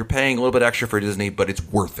look, you're paying a little bit extra for Disney, but it's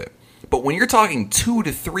worth it. But when you're talking 2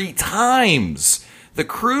 to 3 times the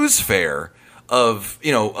cruise fare of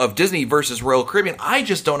Disney versus Royal Caribbean, I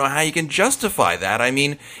just don't know how you can justify that.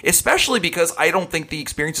 Especially because I don't think the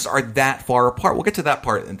experiences are that far apart. We'll get to that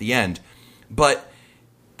part at the end. But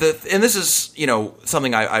and this is,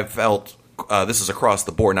 something I've felt, this is across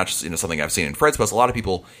the board, not just, something I've seen in Fred's post. A lot of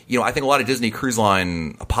people, I think a lot of Disney Cruise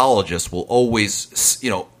Line apologists will always,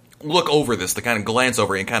 look over this, to kind of glance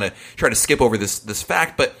over it and kind of try to skip over this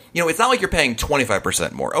fact. But, it's not like you're paying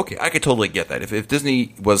 25% more. Okay, I could totally get that. If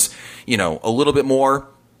Disney was, a little bit more,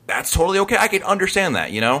 that's totally okay. I could understand that,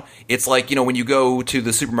 It's like, when you go to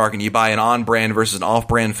the supermarket and you buy an on-brand versus an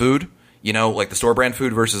off-brand food, like the store brand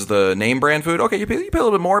food versus the name brand food. Okay, you pay a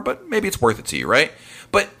little bit more, but maybe it's worth it to you, right?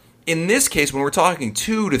 But in this case, when we're talking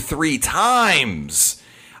 2 to 3 times,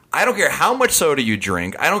 I don't care how much soda you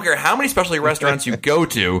drink. I don't care how many specialty restaurants you go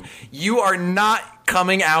to. You are not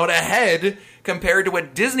coming out ahead compared to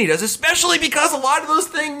what Disney does, especially because a lot of those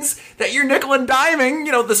things that you're nickel and diming,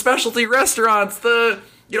 the specialty restaurants,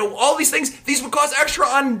 all these things, these would cost extra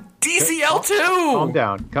on DCL too. Calm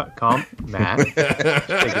down. Calm, Matt. Take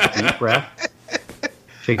a deep breath.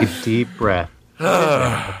 Take a deep breath.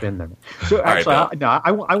 I've been there. So actually,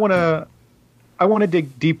 I want to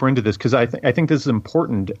dig deeper into this because I think this is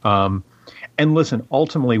important. And listen,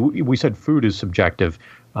 ultimately, we said food is subjective.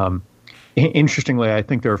 Interestingly, I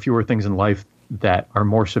think there are fewer things in life that are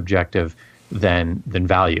more subjective than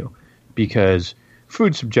value, because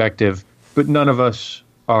food's subjective, but none of us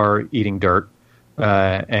are eating dirt.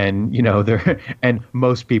 And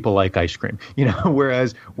most people like ice cream,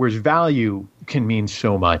 whereas value can mean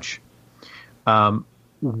so much.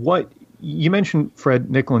 What you mentioned, Fred,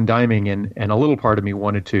 nickel and diming, and a little part of me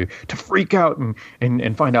wanted to freak out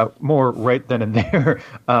and find out more right then and there,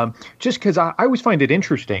 just because I always find it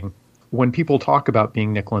interesting when people talk about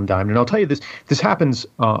being nickel and dimed. And I'll tell you this happens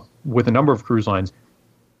with a number of cruise lines.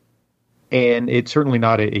 And it's certainly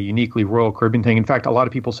not a uniquely Royal Caribbean thing. In fact, a lot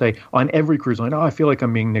of people say on every cruise line, I feel like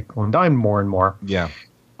I'm being nickel and dimed more and more. Yeah.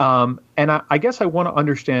 And I guess I want to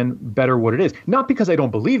understand better what it is. Not because I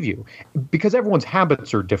don't believe you, because everyone's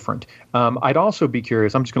habits are different. I'd also be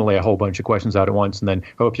curious. I'm just going to lay a whole bunch of questions out at once, and then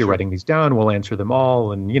hope you're writing these down. We'll answer them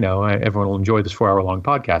all, and everyone will enjoy this 4-hour-long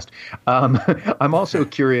podcast. I'm also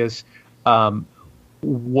curious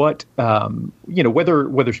what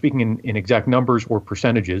whether speaking in exact numbers or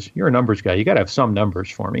percentages. You're a numbers guy. You got to have some numbers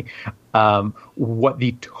for me. What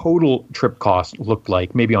the total trip cost looked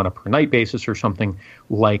like, maybe on a per night basis or something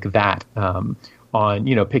like that. On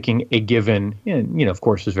picking a given, of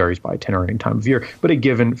course this varies by itinerary and time of year, but a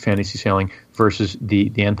given fantasy sailing versus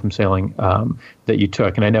the Anthem sailing that you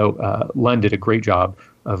took. And I know Len did a great job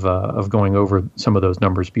of going over some of those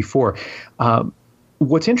numbers before.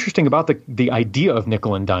 What's interesting about the idea of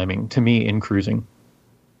nickel and diming to me in cruising,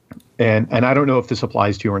 and I don't know if this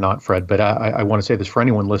applies to you or not, Fred, but I want to say this for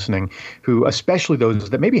anyone listening who, especially those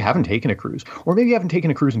that maybe haven't taken a cruise or maybe haven't taken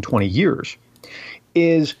a cruise in 20 years,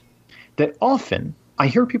 is that often I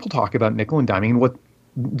hear people talk about nickel and diming and what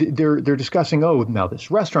they're discussing. Oh, now this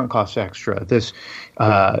restaurant costs extra. This,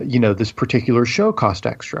 this particular show cost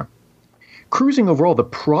extra. cruising overall, the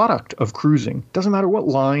product of cruising, doesn't matter what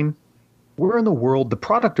line, where in the world, the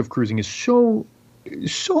product of cruising is so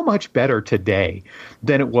much better today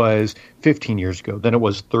than it was 15 years ago, than it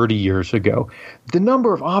was 30 years ago. The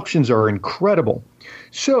number of options are incredible.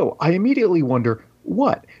 So I immediately wonder,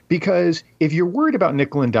 what? Because if you're worried about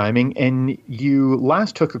nickel and diming and you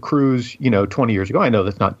last took a cruise, 20 years ago, I know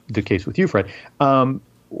that's not the case with you, Fred,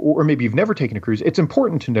 or maybe you've never taken a cruise, it's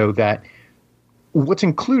important to know that what's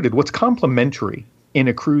included, what's complimentary in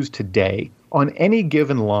a cruise today on any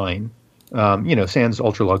given line, sans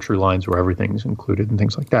ultra luxury lines where everything's included and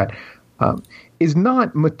things like that, is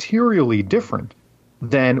not materially different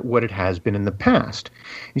than what it has been in the past.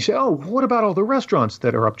 You say, oh, what about all the restaurants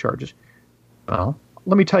that are up charges? Well,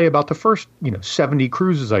 let me tell you about the first, 70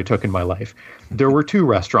 cruises I took in my life. There were 2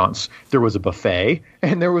 restaurants. There was a buffet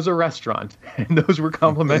and there was a restaurant, and those were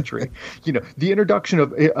complimentary. The introduction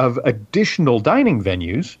of additional dining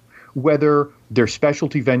venues, whether they're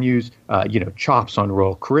specialty venues, Chops on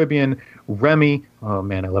Royal Caribbean, Remy, oh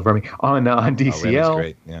man, I love Remy, on DCL,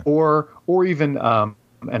 great, yeah. or even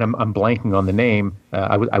and I'm blanking on the name.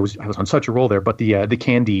 I was on such a roll there, but the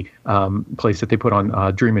candy place that they put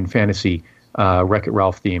on Dream and Fantasy, Wreck-It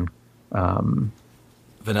Ralph theme,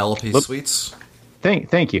 Vanellope Sweets.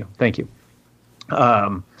 Thank you.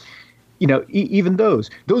 Even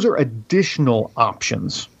those are additional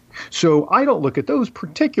options. So I don't look at those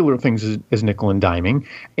particular things as nickel and diming.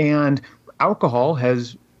 And alcohol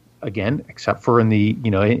has, again, except for in the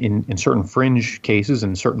in certain fringe cases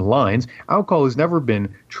and certain lines, alcohol has never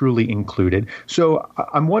been truly included. So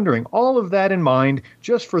I'm wondering, all of that in mind,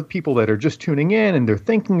 just for people that are just tuning in and they're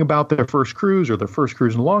thinking about their first cruise or their first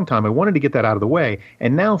cruise in a long time, I wanted to get that out of the way.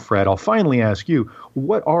 And now, Fred, I'll finally ask you,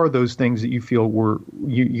 what are those things that you feel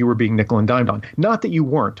you were being nickel and dimed on? Not that you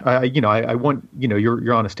weren't. I want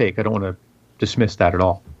you're on a stake. I don't want to dismiss that at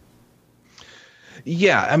all.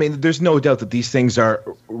 Yeah, I mean, there's no doubt that these things are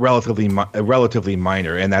relatively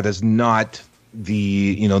minor, and that is not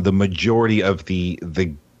the majority of the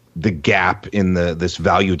gap in this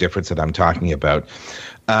value difference that I'm talking about.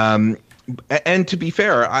 And to be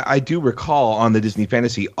fair, I do recall on the Disney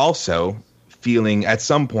Fantasy also feeling at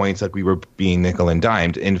some points like we were being nickel and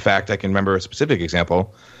dimed. In fact, I can remember a specific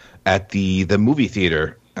example at the movie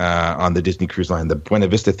theater on the Disney Cruise Line, the Buena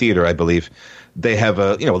Vista Theater, I believe. They have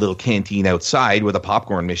a little canteen outside with a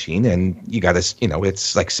popcorn machine, and you got to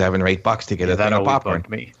it's like $7 or $8 to get a thing of popcorn.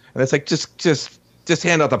 Me. And it's like just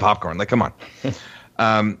hand out the popcorn, like come on.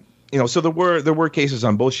 So there were cases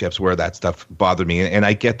on both ships where that stuff bothered me, and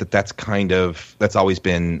I get that that's always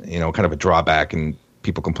been kind of a drawback, and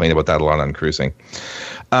people complain about that a lot on cruising.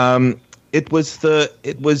 It was the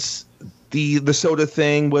soda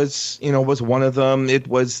thing was one of them. It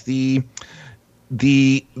was the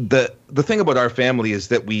thing about our family is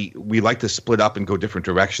that we like to split up and go different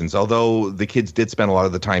directions. Although the kids did spend a lot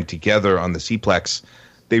of the time together on the Seaplex,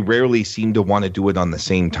 they rarely seem to want to do it on the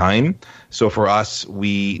same time. So for us,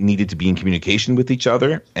 we needed to be in communication with each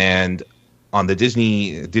other. And on the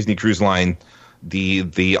Disney Cruise Line,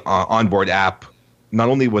 the onboard app, not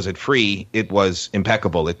only was it free, it was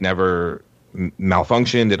impeccable. It never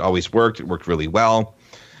malfunctioned. It always worked. It worked really well.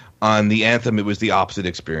 On the Anthem, it was the opposite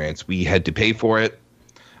experience. We had to pay for it.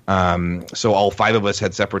 So all 5 of us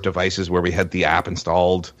had separate devices where we had the app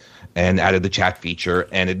installed and added the chat feature,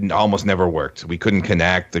 and it almost never worked. We couldn't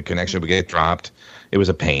connect. The connection would get dropped. It was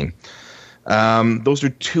a pain. Those are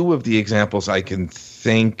 2 of the examples I can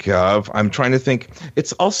think of. I'm trying to think.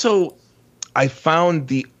 It's also, I found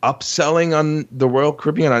the upselling on the Royal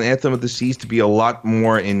Caribbean on Anthem of the Seas to be a lot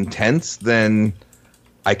more intense than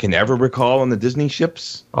I can ever recall on the Disney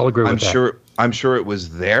ships. I'll agree with that. I'm sure it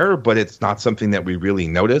was there, but it's not something that we really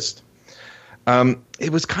noticed. It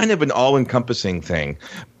was kind of an all-encompassing thing.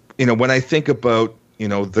 When I think about,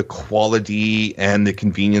 the quality and the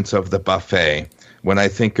convenience of the buffet, when I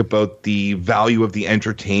think about the value of the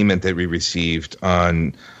entertainment that we received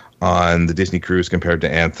on the Disney cruise compared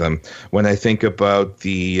to Anthem, when I think about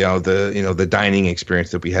the dining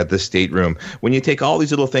experience that we had, the stateroom, when you take all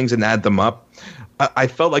these little things and add them up, I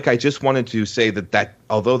felt like I just wanted to say that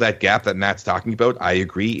although that gap that Matt's talking about, I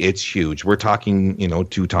agree, it's huge. We're talking,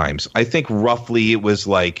 2 times. I think roughly it was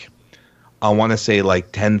like, I want to say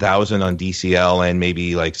like 10,000 on DCL and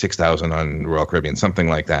maybe like 6,000 on Royal Caribbean, something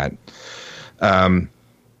like that,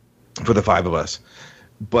 for the 5 of us.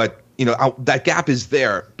 But, that gap is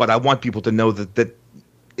there, but I want people to know that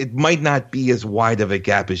it might not be as wide of a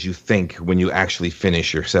gap as you think when you actually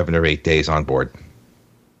finish your 7 or 8 days on board.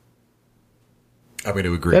 I'm going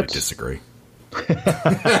to agree to disagree.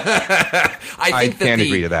 I can't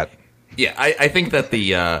agree to that. Yeah, I think that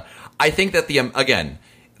again,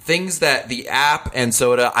 things that the app and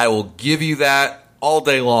soda, I will give you that all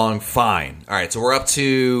day long. Fine. All right, so we're up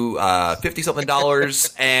to $50-something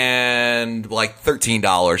and like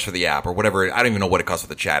 $13 for the app or whatever. I don't even know what it costs for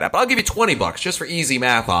the chat app. But I'll give you $20 just for easy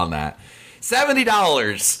math on that.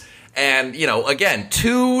 $70. And, again,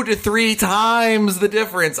 2 to 3 times the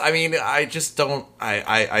difference. I mean, I just don't.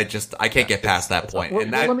 I can't get past that point.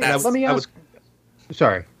 And let me ask.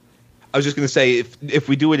 Sorry, I was just going to say if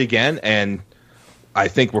we do it again, and I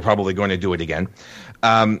think we're probably going to do it again.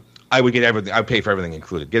 I would get everything. I would pay for everything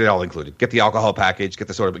included. Get it all included. Get the alcohol package. Get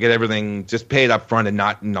the soda. But get everything. Just pay it up front and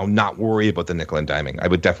not worry about the nickel and diming. I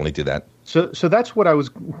would definitely do that. So that's what I was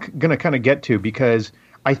going to kind of get to, because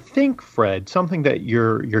I think, Fred, something that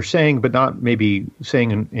you're saying, but not maybe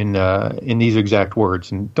saying in these exact words,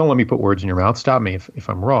 and don't let me put words in your mouth. Stop me if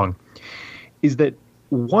I'm wrong. Is that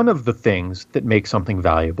one of the things that makes something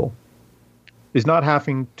valuable is not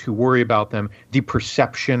having to worry about them, the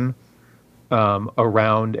perception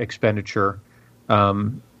around expenditure.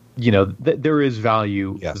 There is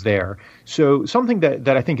value there. So something that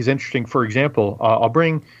I think is interesting, for example, I'll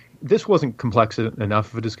bring. This wasn't complex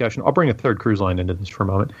enough of a discussion. I'll bring a third cruise line into this for a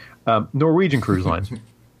moment. Norwegian Cruise Lines,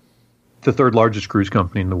 the third largest cruise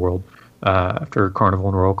company in the world after Carnival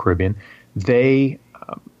and Royal Caribbean. They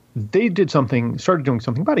started doing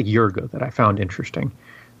something about a year ago that I found interesting,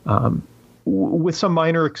 with some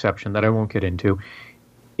minor exception that I won't get into.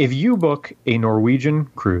 If you book a Norwegian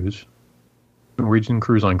Cruise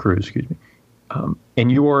Line cruise,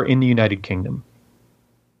 and you are in the United Kingdom,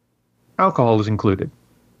 alcohol is included.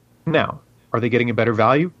 Now, are they getting a better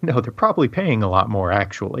value? No, they're probably paying a lot more,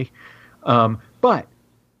 actually. But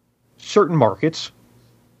certain markets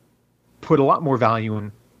put a lot more value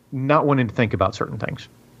in not wanting to think about certain things.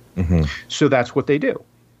 Mm-hmm. So that's what they do.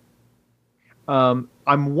 I'm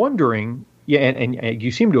wondering, and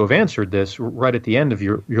you seem to have answered this right at the end of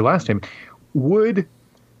your last statement. Would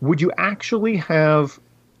you actually have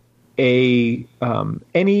any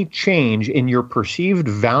change in your perceived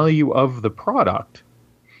value of the product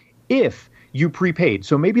if you prepaid?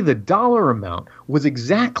 So maybe the dollar amount was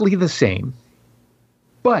exactly the same,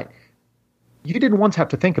 but you didn't once have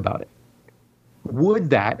to think about it. Would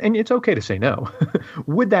that, and it's okay to say no,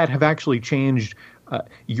 would that have actually changed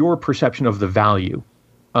your perception of the value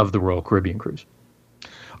of the Royal Caribbean cruise?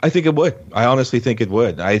 I think it would. I honestly think it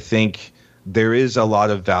would. I think there is a lot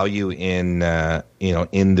of value in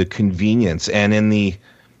in the convenience and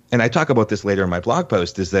and I talk about this later in my blog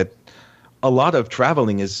post, is that a lot of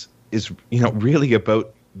traveling is really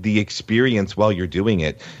about the experience while you're doing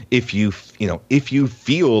it. If you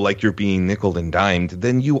feel like you're being nickeled and dimed,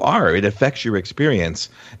 then you are. It affects your experience,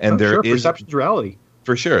 and perception's reality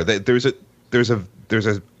for sure. There's a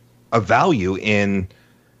value in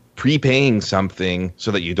prepaying something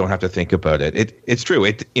so that you don't have to think about it. It's true.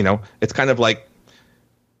 It's kind of like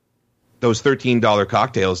those $13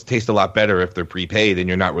 cocktails taste a lot better if they're prepaid and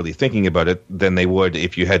you're not really thinking about it than they would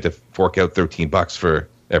if you had to fork out $13 for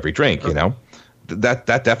every drink. Okay. That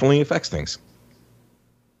definitely affects things.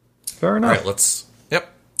 Fair enough. All right,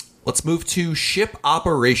 let's move to ship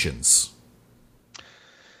operations.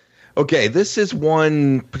 Okay, this is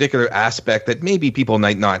one particular aspect that maybe people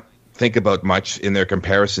might not think about much in their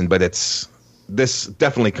comparison, but this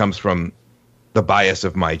definitely comes from the bias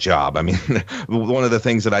of my job. I mean, one of the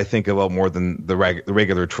things that I think about more than the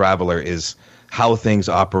regular traveler is how things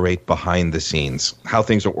operate behind the scenes, how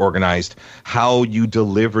things are organized, how you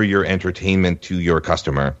deliver your entertainment to your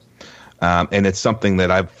customer. And it's something that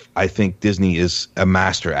I think Disney is a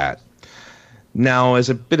master at. Now, as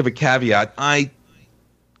a bit of a caveat,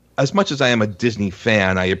 as much as I am a Disney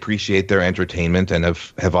fan, I appreciate their entertainment and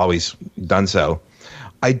have always done so.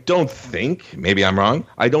 I don't think, maybe I'm wrong,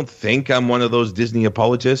 I don't think I'm one of those Disney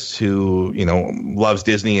apologists who, loves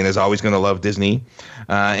Disney and is always going to love Disney.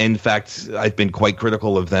 In fact, I've been quite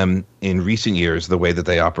critical of them in recent years, the way that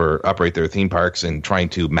they operate their theme parks and trying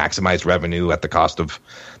to maximize revenue at the cost of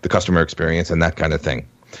the customer experience and that kind of thing.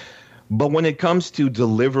 But when it comes to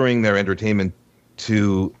delivering their entertainment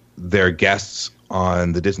to their guests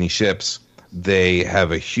on the Disney ships, they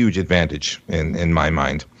have a huge advantage in my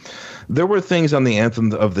mind. There were things on the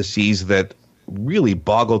Anthem of the Seas that really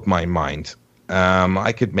boggled my mind.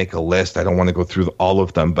 I could make a list. I don't want to go through all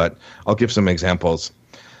of them, but I'll give some examples.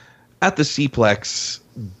 At the Seaplex,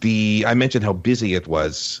 I mentioned how busy it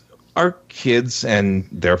was. Our kids, and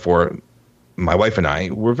therefore my wife and I,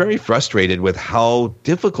 were very frustrated with how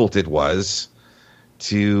difficult it was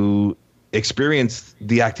to experience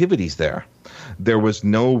the activities there. There was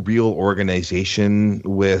no real organization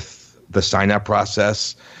with the sign-up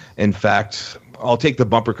process. In fact, I'll take the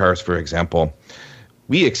bumper cars, for example.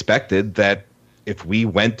 We expected that if we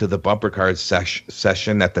went to the bumper cars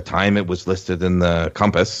session at the time it was listed in the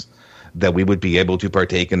Compass, that we would be able to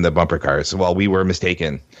partake in the bumper cars. Well, we were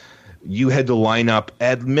mistaken. You had to line up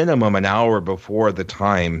at minimum an hour before the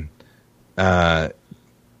time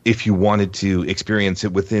if you wanted to experience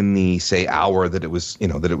it within the, say, hour that it was,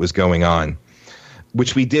 that it was going on,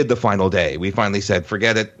 which we did the final day. We finally said,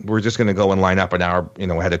 forget it. We're just going to go and line up an hour,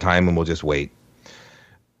 ahead of time, and we'll just wait.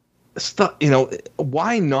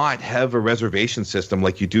 Why not have a reservation system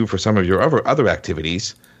like you do for some of your other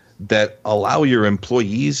activities that allow your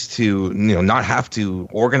employees to, not have to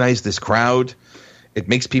organize this crowd? It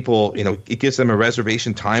makes people, it gives them a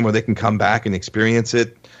reservation time where they can come back and experience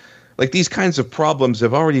it. Like, these kinds of problems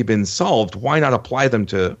have already been solved. Why not apply them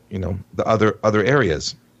to, the other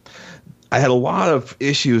areas? I had a lot of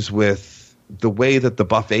issues with the way that the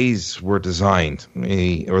buffets were designed,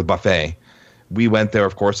 or the buffet. We went there,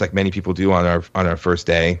 of course, like many people do on our first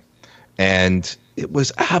day, and it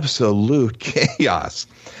was absolute chaos.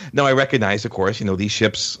 Now, I recognize, of course, these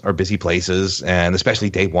ships are busy places, and especially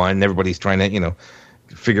day one, everybody's trying to,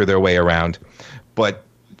 figure their way around. But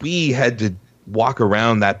we had to walk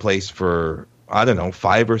around that place for,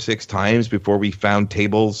 5 or 6 times before we found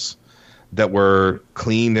tables that were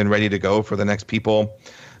cleaned and ready to go for the next people.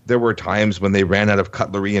 There were times when they ran out of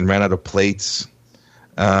cutlery and ran out of plates.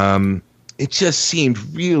 It just seemed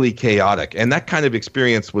really chaotic. And that kind of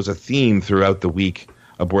experience was a theme throughout the week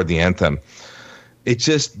aboard the Anthem. It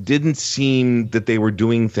just didn't seem that they were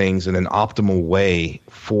doing things in an optimal way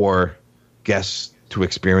for guests to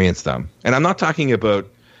experience them. And I'm not talking about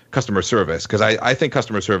customer service, because I think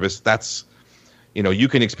customer service, that's, you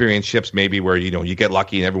can experience ships maybe where, you get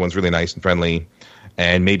lucky and everyone's really nice and friendly.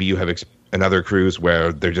 And maybe you have another cruise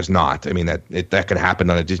where they're just not. I mean, that can happen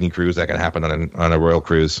on a Disney cruise. That can happen on a Royal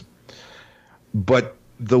cruise. But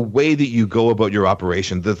the way that you go about your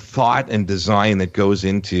operation, the thought and design that goes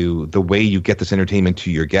into the way you get this entertainment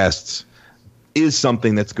to your guests is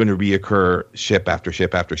something that's going to reoccur ship after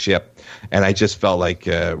ship after ship. And I just felt like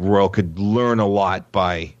Royal could learn a lot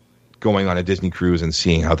by going on a Disney cruise and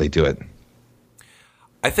seeing how they do it.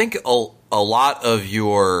 I think a lot of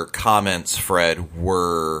your comments, Fred,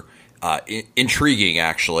 were intriguing,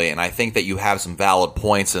 actually, and I think that you have some valid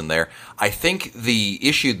points in there. I think the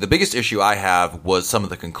biggest issue I have was some of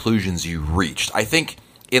the conclusions you reached. I think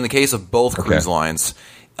in the case of both cruise lines,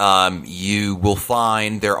 you will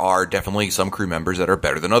find there are definitely some crew members that are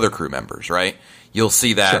better than other crew members, right? You'll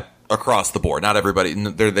see that across the board. Not everybody,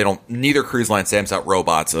 neither cruise line stamps out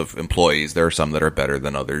robots of employees. There are some that are better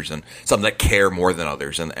than others and some that care more than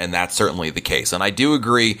others, and that's certainly the case. And I do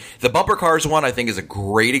agree. The bumper cars one, I think, is a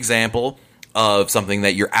great example of something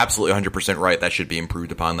that you're absolutely 100% right. That should be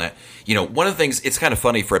improved upon. That, one of the things, it's kind of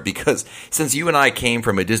funny, Fred, because since you and I came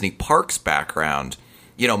from a Disney parks background,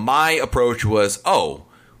 my approach was,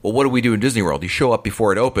 well, what do we do in Disney World? You show up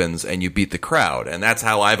before it opens and you beat the crowd. And that's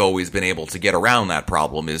how I've always been able to get around that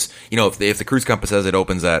problem is, if the cruise company says it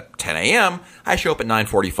opens at 10 a.m., I show up at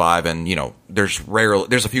 9:45 and,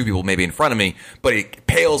 there's a few people maybe in front of me, but it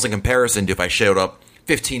pales in comparison to if I showed up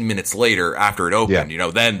 15 minutes later after it opened,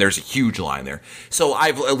 then there's a huge line there. So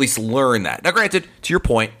I've at least learned that. Now, granted, to your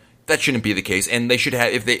point, that shouldn't be the case, and they should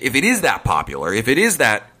have. If it is that popular, if it is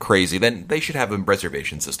that crazy, then they should have a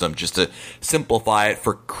reservation system just to simplify it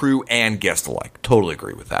for crew and guest alike. Totally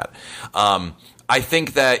agree with that. I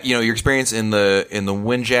think that your experience in the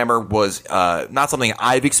Windjammer was not something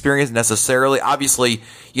I've experienced necessarily. Obviously,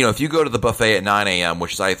 if you go to the buffet at 9 a.m.,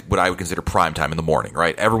 which is what I would consider prime time in the morning,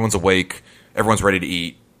 right? Everyone's awake, everyone's ready to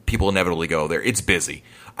eat. People inevitably go there. It's busy.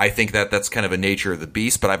 I think that that's kind of a nature of the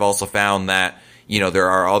beast, but I've also found that there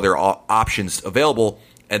are other options available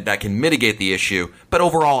and that can mitigate the issue. But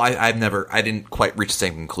overall, I didn't quite reach the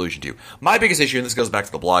same conclusion to you. My biggest issue, and this goes back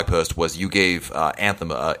to the blog post, was you gave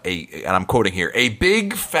Anthem and I'm quoting here, a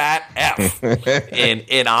big fat F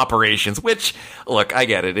in operations. Which, look, I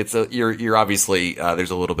get it. You're obviously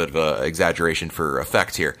there's a little bit of a exaggeration for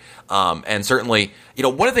effect here, and certainly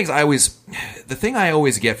one of the things the thing I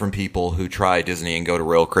always get from people who try Disney and go to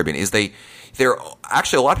Royal Caribbean is they're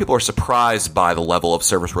actually, a lot of people are surprised by the level of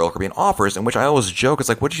service Royal Caribbean offers, in which I always joke, it's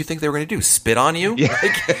like, what did you think they were going to do? Spit on you? Yeah.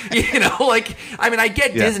 I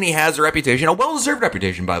get Disney has a reputation, a well-deserved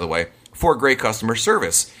reputation, by the way, for great customer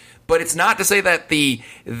service. But it's not to say that the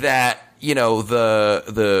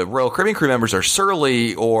Royal Caribbean crew members are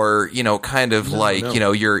surly or, your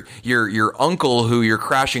uncle who you're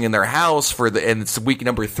crashing in their house and it's week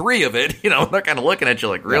number 3 of it, they're kind of looking at you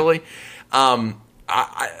like, really? Yeah.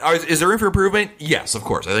 Is there room for improvement? Yes, of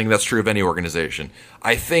course. I think that's true of any organization.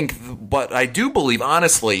 But I do believe,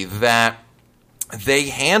 honestly, that they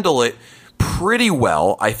handle it pretty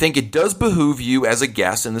well. I think it does behoove you as a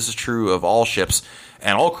guest, and this is true of all ships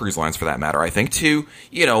and all cruise lines for that matter, I think, to,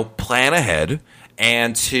 plan ahead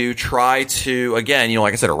and to try to, again,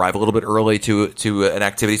 like I said, arrive a little bit early to an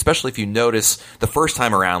activity, especially if you notice the first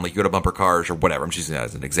time around, like you go to bumper cars or whatever. I'm just using that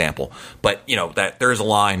as an example. But, that there's a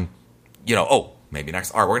line, maybe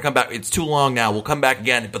next. All right, we're going to come back. It's too long now. We'll come back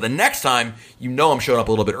again. But the next time, I'm showing up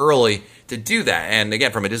a little bit early to do that. And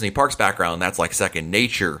again, from a Disney Parks background, that's like second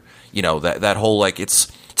nature. That whole,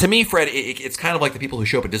 it's, to me, Fred, it's kind of like the people who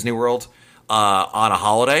show up at Disney World on a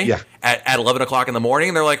holiday at 11 o'clock in the morning.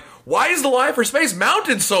 And they're like, why is the line for Space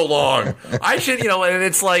Mountain so long? I should, and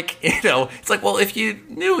it's like, it's like, well, if you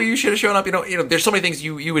knew, you should have shown up, there's so many things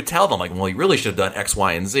you would tell them, like, well, you really should have done X,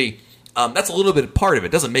 Y, and Z. That's a little bit part of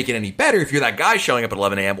it. Doesn't make it any better if you're that guy showing up at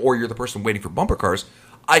 11 a.m. or you're the person waiting for bumper cars.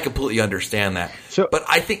 I completely understand that. But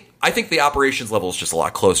I think the operations level is just a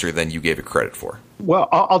lot closer than you gave it credit for. Well,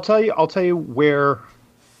 I'll tell you where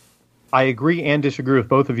I agree and disagree with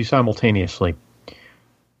both of you simultaneously.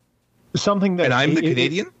 Something that, and I'm the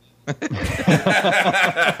Canadian.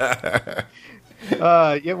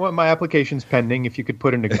 Well, my application's pending. If you could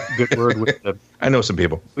put in a good word with the... I know some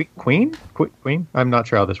people. Queen? I'm not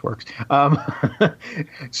sure how this works.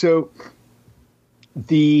 So,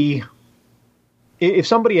 if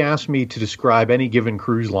somebody asked me to describe any given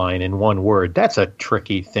cruise line in one word, that's a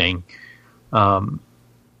tricky thing. But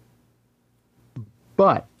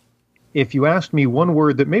if you asked me one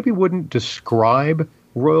word that maybe wouldn't describe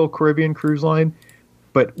Royal Caribbean Cruise Line,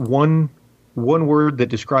 but one word that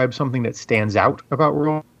describes something that stands out about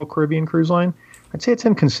Royal Caribbean Cruise Line, I'd say it's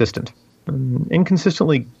inconsistent.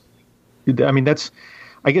 Inconsistently, I mean,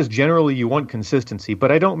 I guess generally you want consistency,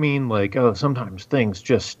 but I don't mean like, sometimes things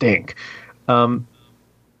just stink. I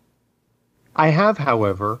have,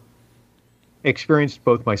 however, experienced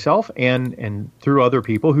both myself and through other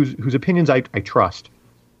people whose opinions I trust,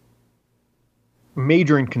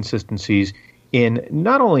 major inconsistencies in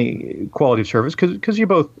not only quality of service, because you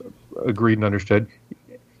both agreed and understood,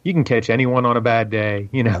 you can catch anyone on a bad day,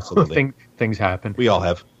 things happen. We all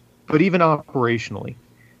have. But even operationally,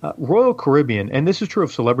 Royal Caribbean, and this is true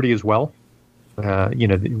of Celebrity as well,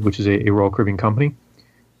 which is a Royal Caribbean company,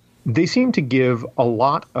 they seem to give a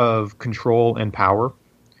lot of control and power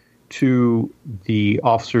to the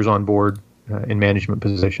officers on board in management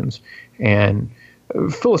positions. And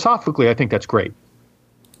philosophically, I think that's great.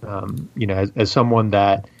 As someone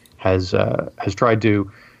that has tried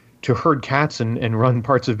to herd cats and run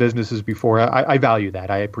parts of businesses before, I value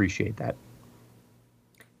that. I appreciate that.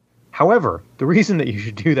 However, the reason that you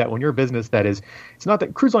should do that when you're a business that is, it's not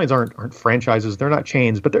that cruise lines aren't franchises, they're not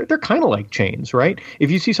chains, but they're kind of like chains, right? If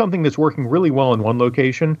you see something that's working really well in one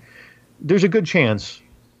location, there's a good chance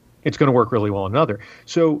it's going to work really well in another.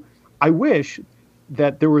 So I wish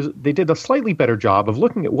that they did a slightly better job of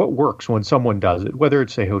looking at what works when someone does it, whether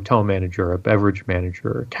it's a hotel manager, a beverage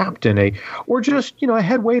manager, a captain, or just, a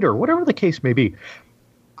head waiter, whatever the case may be.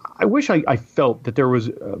 I wish I felt that there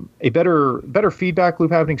was a better feedback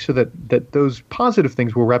loop happening so that those positive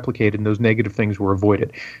things were replicated and those negative things were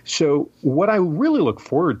avoided. So what I really look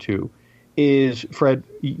forward to is, Fred,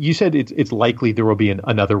 you said it's likely there will be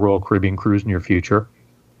another Royal Caribbean cruise in your future.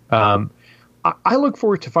 I look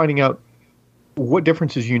forward to finding out what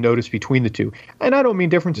differences you notice between the two. And I don't mean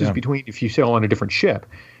differences between if you sail on a different ship.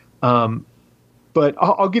 But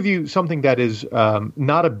I'll give you something that is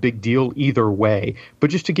not a big deal either way, but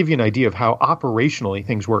just to give you an idea of how operationally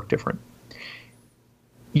things work different.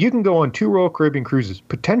 You can go on 2 Royal Caribbean cruises,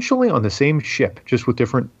 potentially on the same ship, just with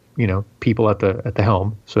different, people at the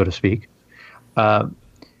helm, so to speak.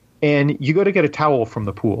 And you go to get a towel from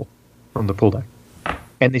the pool deck,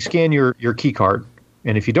 and they scan your key card.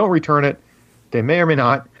 And if you don't return it, they may or may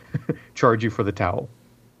not charge you for the towel.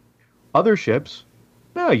 Other ships,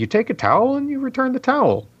 no, you take a towel and you return the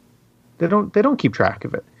towel. They don't keep track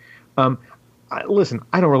of it. Listen,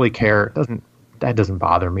 I don't really care. That doesn't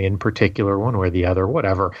bother me in particular, one way or the other,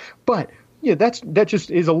 whatever. But that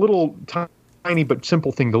just is a little tiny but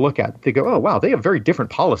simple thing to look at. They go, oh wow, they have very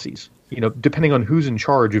different policies, depending on who's in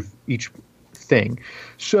charge of each thing.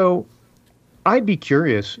 So I'd be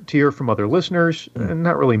curious to hear from other listeners,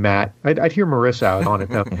 not really Matt. I'd hear Marissa out on it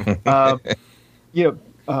though.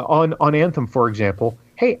 On Anthem, for example,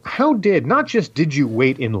 hey, not just did you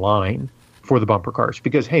wait in line for the bumper cars?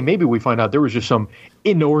 Because, hey, maybe we find out there was just some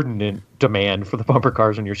inordinate demand for the bumper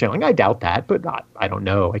cars when you're sailing. I doubt that, but I don't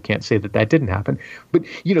know. I can't say that didn't happen. But,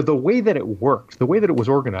 the way that it worked, the way that it was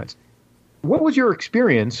organized, what was your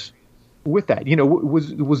experience with that?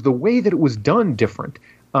 Was the way that it was done different?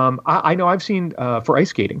 I know I've seen, for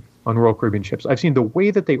ice skating on Royal Caribbean ships, I've seen the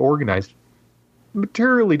way that they organized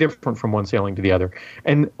materially different from one sailing to the other.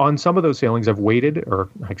 And on some of those sailings, I've waited, or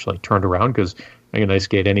actually turned around, because I can ice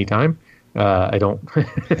skate anytime. I don't.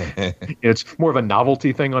 It's more of a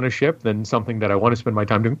novelty thing on a ship than something that I want to spend my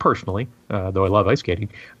time doing personally, though I love ice skating.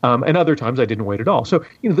 And other times I didn't wait at all. So,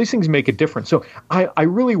 these things make a difference. So I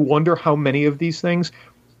really wonder how many of these things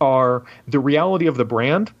are the reality of the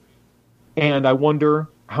brand, and I wonder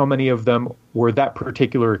how many of them were that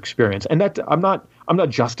particular experience. And that I'm not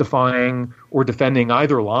justifying or defending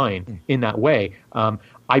either line in that way.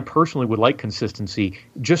 I personally would like consistency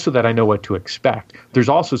just so that I know what to expect. There's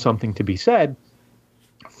also something to be said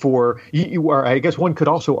for or I guess one could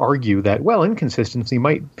also argue that, well, inconsistency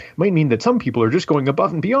might mean that some people are just going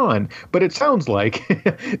above and beyond. But it sounds like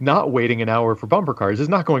not waiting an hour for bumper cars is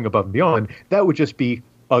not going above and beyond. That would just be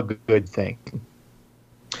a good thing.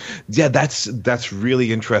 Yeah, that's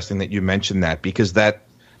really interesting that you mentioned that, because that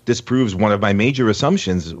disproves one of my major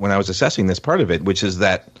assumptions when I was assessing this part of it, which is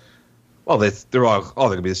that, well, they're all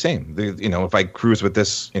going to be the same. If I cruise with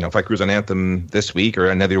this, if I cruise on Anthem this week or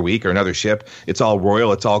another ship, it's all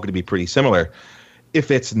Royal. It's all going to be pretty similar. If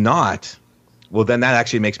it's not, well, then that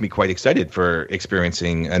actually makes me quite excited for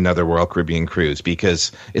experiencing another Royal Caribbean cruise,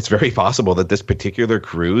 because it's very possible that this particular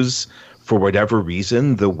cruise, for whatever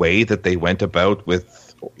reason, the way that they went about with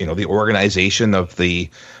the organization of the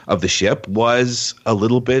ship was a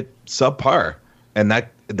little bit subpar, and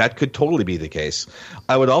that could totally be the case.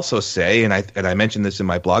 I would also say, and I mentioned this in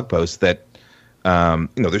my blog post, that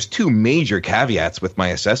there's two major caveats with my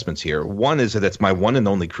assessments here. One is that it's my one and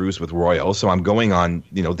only cruise with Royal, so I'm going on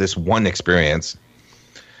this one experience.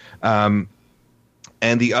 And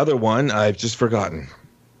the other one I've just forgotten.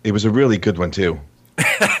 It was a really good one too.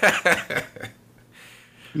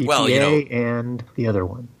 Well, and the other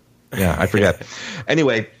one. Yeah, I forget.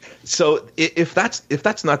 Anyway, so if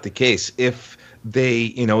that's not the case, if they,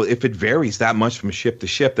 if it varies that much from ship to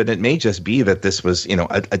ship, then it may just be that this was,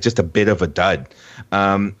 just a bit of a dud.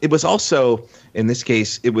 It was also, in this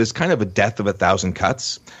case, it was kind of a death of a thousand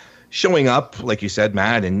cuts. Showing up, like you said,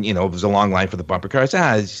 Matt, and, it was a long line for the bumper cars.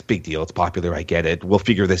 It's a big deal. It's popular. I get it. We'll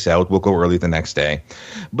figure this out. We'll go early the next day.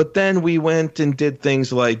 But then we went and did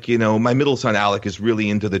things like, my middle son, Alec, is really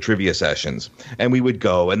into the trivia sessions. And we would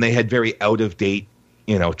go, and they had very out-of-date,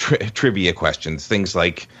 trivia questions. Things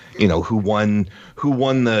like, who won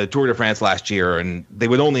the Tour de France last year, and they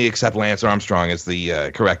would only accept Lance Armstrong as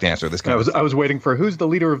the correct answer. This kind I was waiting for who's the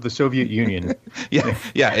leader of the Soviet Union.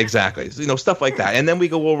 yeah, exactly. Stuff like that. And then we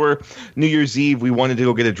go over New Year's Eve. We wanted to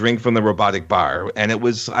go get a drink from the robotic bar, and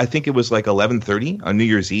I think it was like 11:30 on New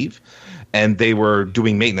Year's Eve, and they were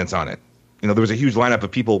doing maintenance on it. There was a huge lineup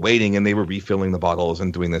of people waiting, and they were refilling the bottles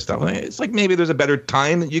and doing this stuff. It's like maybe there's a better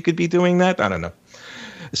time that you could be doing that. I don't know.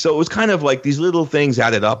 So it was kind of like these little things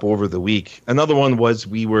added up over the week. Another one was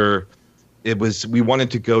we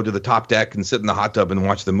wanted to go to the top deck and sit in the hot tub and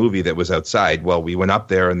watch the movie that was outside. Well, we went up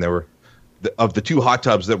there, and there were of the two hot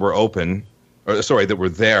tubs that were that were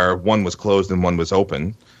there, one was closed and one was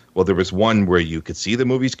open. Well, there was one where you could see the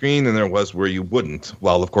movie screen, and there was where you wouldn't.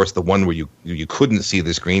 Well, of course, the one where you couldn't see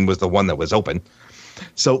the screen was the one that was open.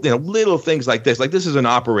 So, little things like this is an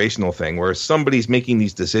operational thing where somebody's making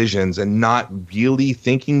these decisions and not really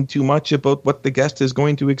thinking too much about what the guest is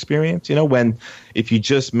going to experience. When if you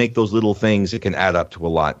just make those little things, it can add up to a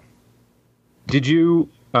lot. Did you,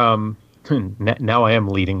 now I am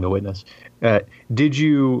leading the witness. Did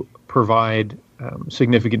you provide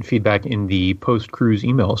significant feedback in the post-cruise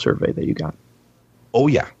email survey that you got? Oh,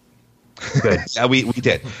 yeah. Good. Yeah, we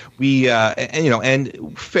did. We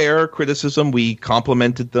and fair criticism. We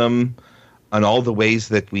complimented them on all the ways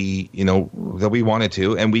that we wanted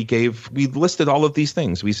to, and we listed all of these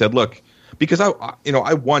things. We said, look, because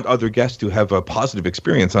I want other guests to have a positive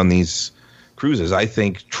experience on these cruises. I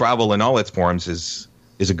think travel in all its forms is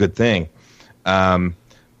a good thing.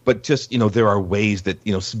 But just, there are ways that,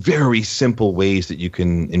 very simple ways that you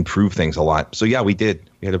can improve things a lot. So yeah, we did.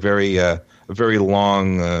 We had a very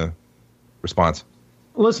long response.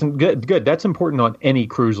 Listen, good. That's important on any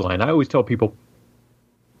cruise line. I always tell people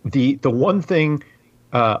the one thing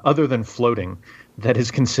other than floating that is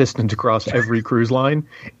consistent across every cruise line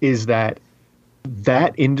is that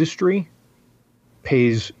industry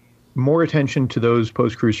pays more attention to those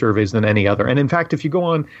post-cruise surveys than any other. And in fact, if you go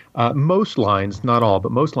on most lines, not all,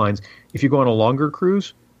 but most lines, if you go on a longer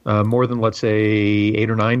cruise, more than, let's say, 8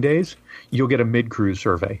 or 9 days, you'll get a mid-cruise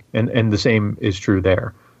survey. And the same is true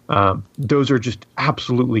there. Those are just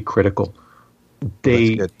absolutely critical.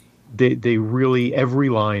 They really, every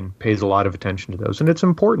line pays a lot of attention to those, and it's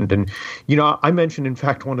important. And, I mentioned, in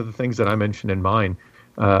fact, one of the things that I mentioned in mine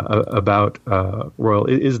about Royal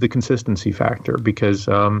is the consistency factor, because,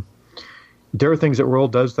 there are things that Royal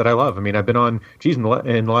does that I love. I mean, I've been on, in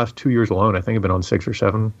the last 2 years alone, I think I've been on 6 or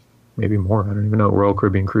 7, maybe more. I don't even know, Royal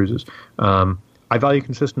Caribbean cruises. I value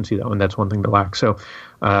consistency, though, and that's one thing that lacks. So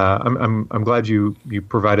I'm glad you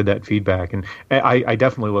provided that feedback, and I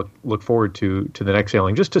definitely look forward to the next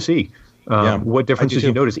sailing just to see what differences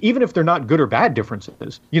you notice, even if they're not good or bad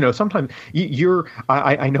differences. Sometimes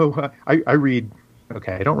I know I read.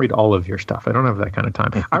 Okay, I don't read all of your stuff. I don't have that kind of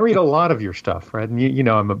time. I read a lot of your stuff, right? And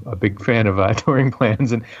I'm a big fan of touring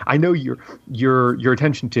plans, and I know your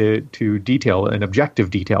attention to detail and objective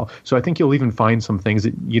detail. So I think you'll even find some things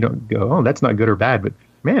that you don't go, oh, that's not good or bad, but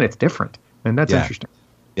man, it's different, and that's interesting.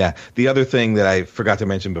 Yeah. The other thing that I forgot to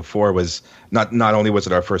mention before was not only was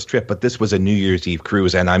it our first trip, but this was a New Year's Eve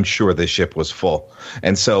cruise, and I'm sure the ship was full.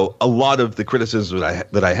 And so a lot of the criticisms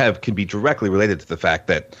that I have can be directly related to the fact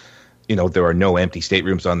that there are no empty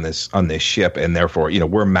staterooms on this ship, and therefore,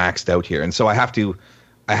 we're maxed out here. And so I have to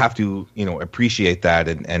appreciate that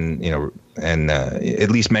and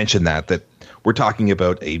at least mention that we're talking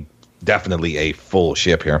about definitely a full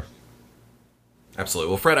ship here. Absolutely.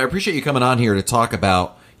 Well, Fred, I appreciate you coming on here to talk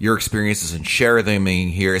about your experiences and share them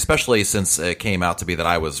here, especially since it came out to be that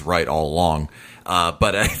I was right all along.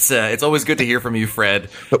 But it's always good to hear from you, Fred.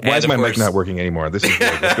 But why is my mic not working anymore? This is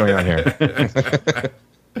what's going on here.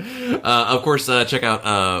 Of course, check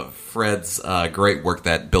out Fred's great work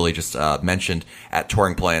that Billy just mentioned at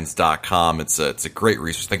touringplans.com. It's a great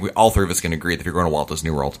resource. I think all three of us can agree that if you're going to Walt Disney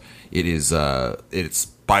World, it's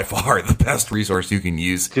by far the best resource you can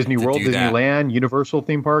use. Disney World, Disneyland, Universal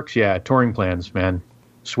theme parks, Touring Plans, man,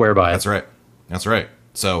 swear by it. That's right.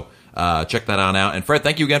 So check that on out. And Fred,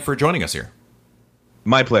 thank you again for joining us here.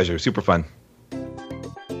 My pleasure. Super fun.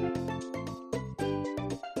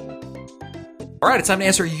 All right, it's time to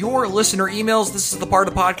answer your listener emails. This is the part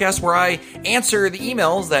of the podcast where I answer the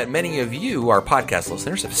emails that many of you, our podcast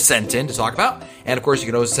listeners, have sent in to talk about. And, of course, you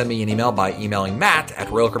can always send me an email by emailing Matt at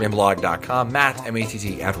RoyalCaribbeanBlog.com, Matt,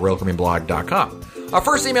 M-A-T-T, at RoyalCaribbeanBlog.com. Our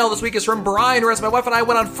first email this week is from Brian, who writes, my wife and I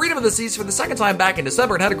went on Freedom of the Seas for the second time back in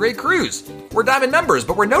December and had a great cruise. We're Diamond members,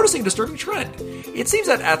 but we're noticing a disturbing trend. It seems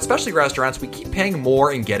that at specialty restaurants, we keep paying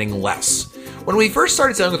more and getting less. When we first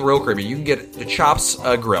started sailing with Royal Caribbean, you can get the Chops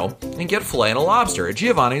grill and get filet and a lobster. At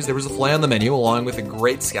Giovanni's, there was a filet on the menu along with a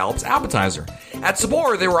great scallops appetizer. At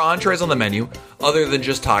Sabor, there were entrees on the menu other than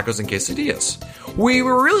just tacos and quesadillas. We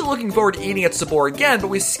were really looking forward to eating at Sabor again, but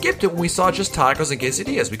we skipped it when we saw just tacos and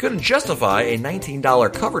quesadillas. We couldn't justify a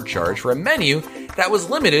 $19 cover charge for a menu that was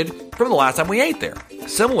limited from the last time we ate there.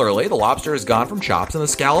 Similarly, the lobster is gone from Chops and the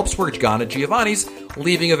scallops were gone at Giovanni's,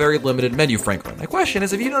 leaving a very limited menu, frankly. My question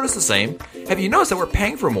is, have you noticed the same? Have you noticed that we're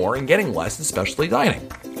paying for more and getting less in specialty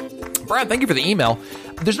dining? Brian, thank you for the email.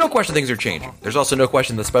 There's no question things are changing. There's also no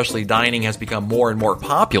question that specialty dining has become more and more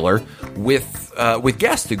popular with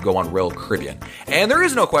guests who go on Royal Caribbean. And there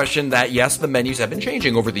is no question that, yes, the menus have been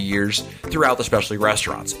changing over the years throughout the specialty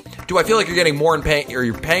restaurants. Do I feel like you're getting more and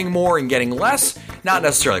you're paying more and getting less? Not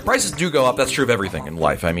necessarily. Prices do go up. That's true of everything in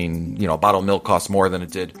life. I mean, a bottle of milk costs more than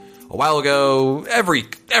it did a while ago.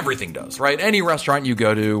 Everything does, right? Any restaurant you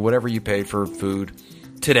go to, whatever you paid for food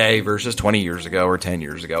today versus 20 years ago or 10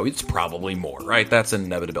 years ago, it's probably more, right? That's an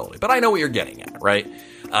inevitability. But I know what you're getting at, right?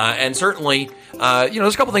 And certainly,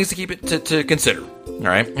 there's a couple things to keep it to consider, all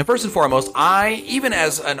right? And first and foremost, I, even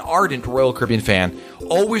as an ardent Royal Caribbean fan,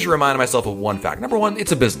 always remind myself of one fact. Number one,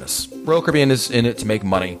 it's a business. Royal Caribbean is in it to make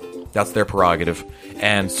money. That's their prerogative.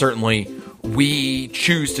 And certainly, we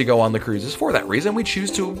choose to go on the cruises for that reason. We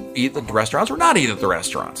choose to eat at the restaurants or not eat at the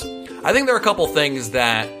restaurants. I think there are a couple things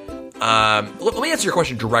that let me answer your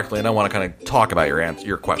question directly, and I want to kind of talk about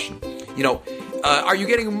your question. Are you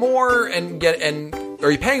getting more and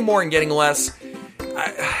are you paying more and getting less?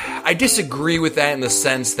 I disagree with that in the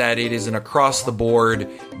sense that it is an across-the-board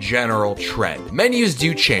general trend. Menus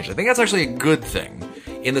do change. I think that's actually a good thing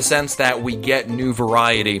in the sense that we get new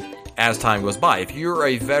variety as time goes by. If you're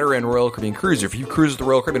a veteran Royal Caribbean cruiser, if you've cruised the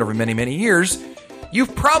Royal Caribbean over many, many years,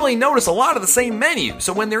 you've probably noticed a lot of the same menu.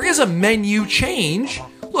 So when there is a menu change,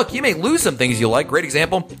 look, you may lose some things you like. Great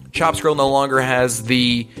example, Chops Grill no longer has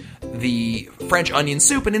the French onion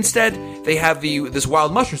soup, and instead they have this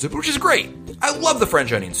wild mushroom soup, which is great. I love the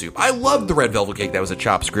French onion soup. I love the red velvet cake that was at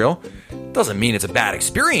Chops Grill. Doesn't mean it's a bad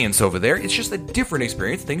experience over there. It's just a different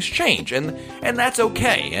experience. Things change, and that's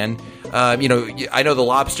okay. And I know the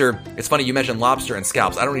lobster. It's funny you mentioned lobster and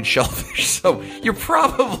scallops. I don't eat shellfish, so you're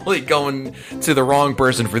probably going to the wrong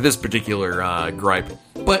person for this particular gripe.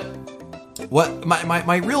 But what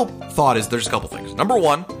my real thought is, there's a couple things. Number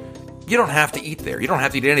one, you don't have to eat there. You don't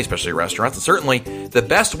have to eat at any specialty restaurants. And certainly, the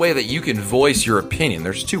best way that you can voice your opinion,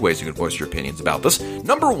 there's two ways you can voice your opinions about this.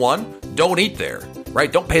 Number one, don't eat there.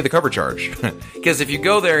 right? Don't pay the cover charge. Because if you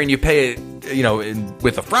go there and you pay it,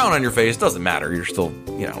 with a frown on your face, it doesn't matter. You're still,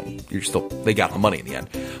 they got the money in the end.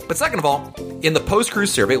 But second of all, in the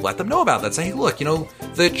post-cruise survey, let them know about that. Say, hey, look,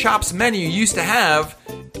 the Chops menu used to have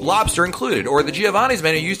lobster included, or the Giovanni's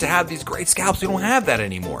menu used to have these great scallops. We don't have that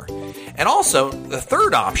anymore. And also, the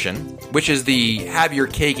third option, which is the have your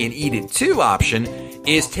cake and eat it too option,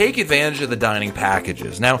 is take advantage of the dining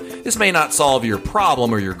packages. Now, this may not solve your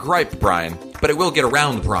problem or your gripe, Brian, but it will get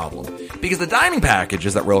around the problem. Because the dining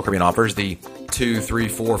packages that Royal Caribbean offers, the 2, 3,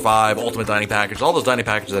 4, 5 ultimate dining packages, all those dining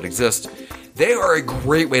packages that exist, they are a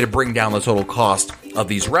great way to bring down the total cost of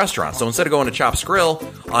these restaurants. So instead of going to Chops Grill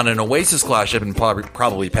on an Oasis class ship and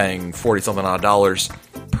probably paying $40-something odd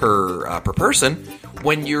per person,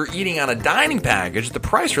 when you're eating on a dining package, the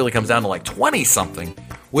price really comes down to like 20-something,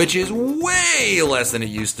 which is way less than it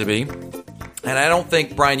used to be. And I don't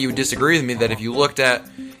think, Brian, you would disagree with me that if you looked at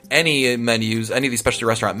any menus, any of these specialty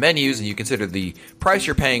restaurant menus, and you consider the price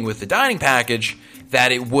you're paying with the dining package,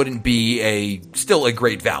 that it wouldn't be still a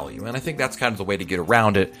great value. And I think that's kind of the way to get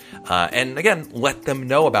around it. And again, let them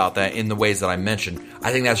know about that in the ways that I mentioned.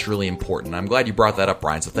 I think that's really important. I'm glad you brought that up,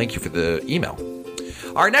 Brian, so thank you for the email.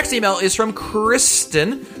 Our next email is from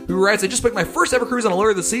Kristen, who writes, I just booked my first ever cruise on Allure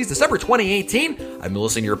of the Seas, December 2018. I've been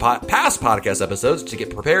listening to your past podcast episodes to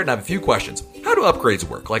get prepared and have a few questions. How do upgrades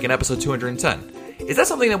work, like in episode 210? Is that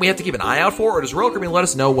something that we have to keep an eye out for, or does Royal Caribbean let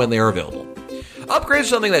us know when they are available? Upgrades are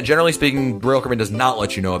something that, generally speaking, Royal Caribbean does not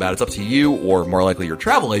let you know about. It's up to you, or more likely your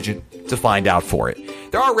travel agent, to find out for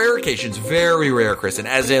it. There are rare occasions, very rare, Kristen,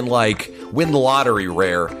 as in like win the lottery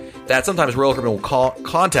rare, that sometimes Royal Caribbean will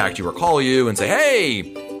contact you or call you and say,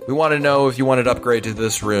 hey, we want to know if you wanted to upgrade to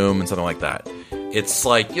this room and something like that. It's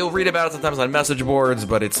like, you'll read about it sometimes on message boards,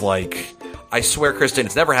 but it's like, I swear, Kristen,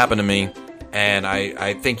 it's never happened to me. And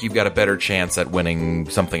I think you've got a better chance at winning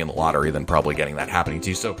something in the lottery than probably getting that happening to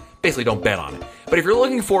you. So basically, don't bet on it. But if you're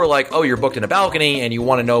looking for you're booked in a balcony and you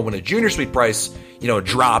want to know when a junior suite price,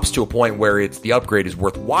 drops to a point where the upgrade is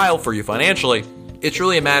worthwhile for you financially, it's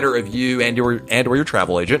really a matter of you and or your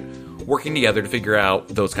travel agent working together to figure out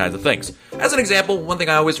those kinds of things. As an example, one thing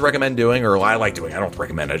I always recommend doing, or I like doing, I don't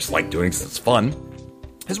recommend it, I just like doing because it's fun,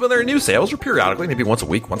 is when there are new sales, or periodically, maybe once a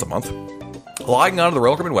week, once a month, logging onto the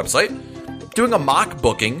Royal Caribbean website, doing a mock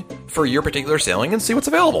booking for your particular sailing and see what's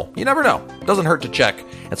available. You never know. It doesn't hurt to check.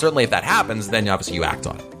 And certainly if that happens, then obviously you act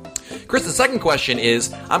on it. Kristen's second question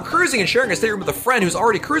is, I'm cruising and sharing a stateroom with a friend who's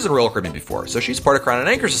already cruised in Royal Caribbean before, so she's part of Crown and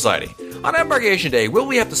Anchor Society. On embarkation day, will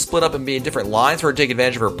we have to split up and be in different lines for her to take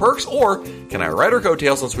advantage of her perks, or can I ride her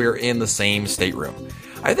coattails since we are in the same stateroom?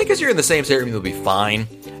 I think as you're in the same stateroom, you'll be fine.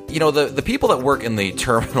 The people that work in the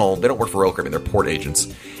terminal, they don't work for Royal Caribbean, they're port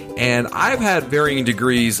agents. And I've had varying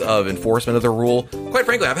degrees of enforcement of the rule. Quite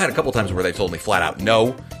frankly, I've had a couple times where they've told me flat out,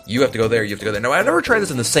 no, you have to go there, you have to go there. No, I've never tried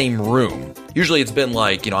this in the same room. Usually it's been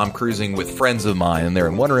like, I'm cruising with friends of mine, and they're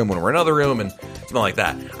in one room when we're in another room, and something like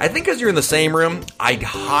that. I think as you're in the same room, I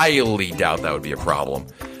highly doubt that would be a problem.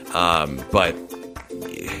 But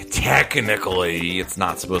technically, it's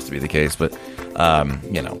not supposed to be the case, but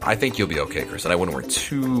I think you'll be okay, Chris, and I wouldn't worry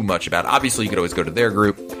too much about it. Obviously, you could always go to their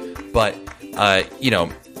group, but,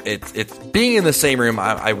 it's being in the same room,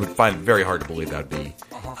 I would find it very hard to believe that would be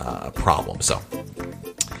a problem. So,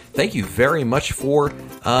 thank you very much for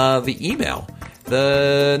the email.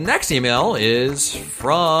 The next email is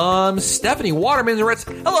from Stephanie Waterman, who writes,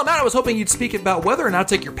 hello, Matt. I was hoping you'd speak about whether or not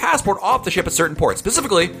to take your passport off the ship at certain ports.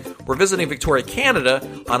 Specifically, we're visiting Victoria, Canada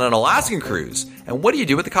on an Alaskan cruise. And what do you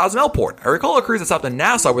do at the Cozumel port? I recall a cruise that stopped in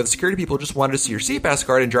Nassau where the security people just wanted to see your SeaPass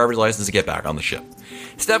card and driver's license to get back on the ship.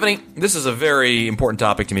 Stephanie, this is a very important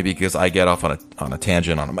topic to me because I get off on a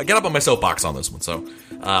tangent on them. I get up on my soapbox on this one. So,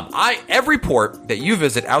 every port that you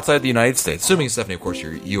visit outside the United States, assuming, Stephanie, of course,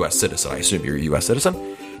 you're a U.S. citizen. I assume you're a U.S.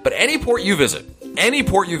 citizen. But any port you visit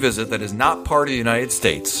that is not part of the United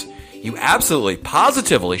States, you absolutely,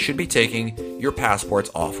 positively should be taking your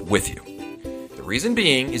passports off with you. The reason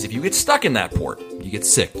being is if you get stuck in that port, you get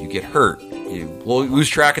sick, you get hurt, you lose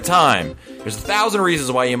track of time. There's 1,000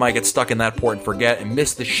 reasons why you might get stuck in that port and forget and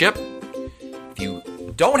miss the ship. If you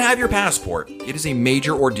don't have your passport, it is a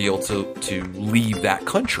major ordeal to leave that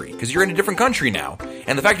country because you're in a different country now.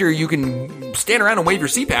 And the fact that you can stand around and wave your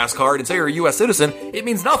SeaPass card and say you're a U.S. citizen, it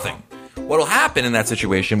means nothing. What will happen in that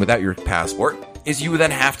situation without your passport is you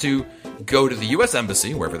then have to go to the U.S.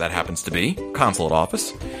 Embassy, wherever that happens to be, consulate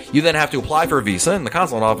office. You then have to apply for a visa, and the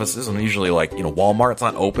consulate office isn't usually like, Walmart. It's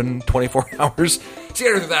not open 24 hours. So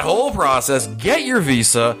you gotta go through that whole process, get your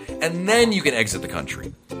visa, and then you can exit the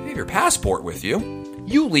country. If you have your passport with you,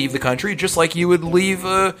 you leave the country just like you would leave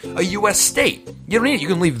a U.S. state. You don't need it. You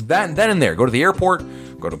can leave then and there. Go to the airport,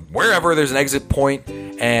 go to wherever there's an exit point,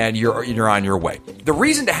 and you're on your way. The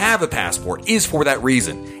reason to have a passport is for that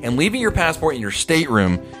reason. And leaving your passport in your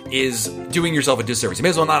stateroom is doing yourself a disservice. You may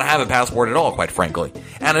as well not have a passport at all, quite frankly.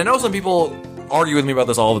 And I know some people argue with me about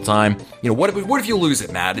this all the time. What if you lose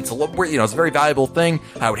it, Matt? It's a very valuable thing.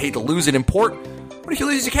 I would hate to lose it in port. What if you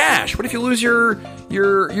lose your cash? What if you lose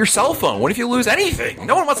your cell phone? What if you lose anything?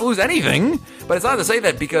 No one wants to lose anything. But it's not to say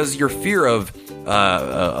that because your fear of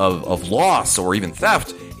loss or even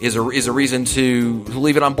theft is a reason to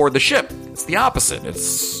leave it on board the ship. It's the opposite.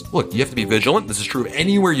 Look, you have to be vigilant. This is true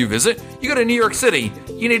anywhere you visit. You go to New York City,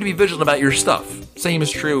 you need to be vigilant about your stuff. Same is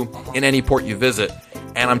true in any port you visit.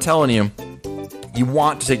 And I'm telling you, you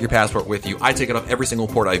want to take your passport with you. I take it off every single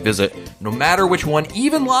port I visit, no matter which one,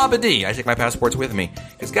 even Labadee. I take my passports with me.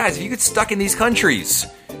 Because, guys, if you get stuck in these countries,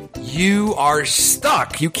 you are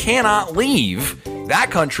stuck. You cannot leave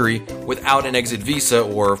that country without an exit visa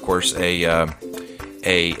or, of course, a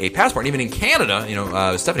passport. And even in Canada,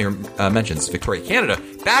 Stephanie mentions Victoria, Canada.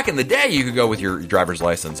 Back in the day, you could go with your driver's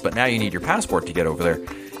license, but now you need your passport to get over there.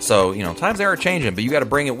 So, times they are changing, but you got to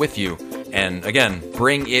bring it with you. And again,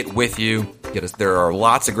 bring it with you. There are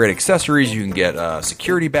lots of great accessories. You can get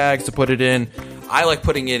security bags to put it in. I like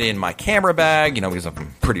putting it in my camera bag, because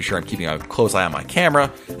I'm pretty sure I'm keeping a close eye on my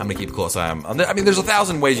camera. I'm going to keep a close eye on. There's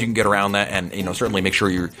 1,000 ways you can get around that, and certainly make sure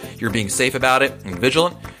you're being safe about it and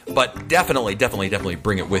vigilant. But definitely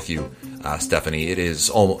bring it with you, Stephanie.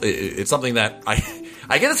 It's something that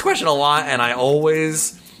I get this question a lot, and I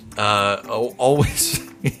always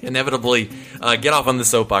inevitably get off on the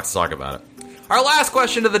soapbox to talk about it. Our last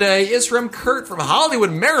question of the day is from Kurt from Hollywood,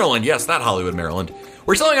 Maryland. Yes, that Hollywood, Maryland.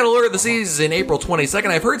 We're selling on Allure of the Seas in April 22nd.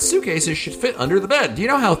 I've heard suitcases should fit under the bed. Do you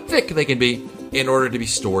know how thick they can be in order to be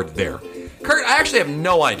stored there? Kurt, I actually have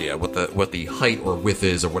no idea what the height or width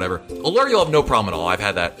is or whatever. Allure, you'll have no problem at all. I've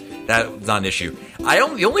had that. That's not an issue.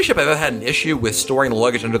 The only ship I've ever had an issue with storing the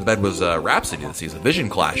luggage under the bed was Rhapsody of the Seas, a Vision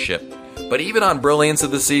class ship. But even on Brilliance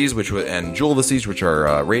of the Seas, and Jewel of the Seas, which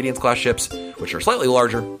are Radiance class ships, which are slightly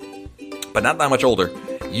larger, but not that much older,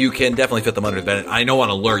 you can definitely fit them under the bed. I know on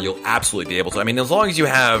Allure you'll absolutely be able to. As long as you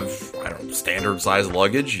have, standard size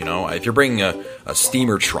luggage, if you're bringing a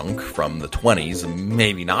steamer trunk from the 20s,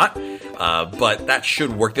 maybe not, but that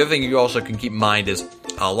should work. The other thing you also can keep in mind is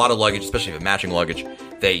a lot of luggage, especially if you have matching luggage,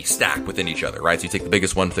 they stack within each other, right? So you take the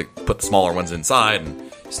biggest one, put the smaller ones inside, and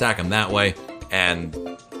stack them that way. And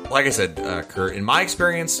like I said, Kurt, in my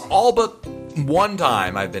experience, all but one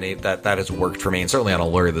time I've been able, that has worked for me, and certainly on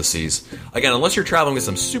Allure of the Seas. Again, unless you're traveling with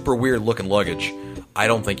some super weird looking luggage, I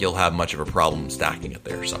don't think you'll have much of a problem stacking it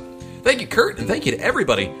there. So thank you, Kurt, and thank you to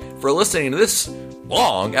everybody for listening to this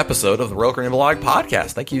long episode of the Royal Caribbean Blog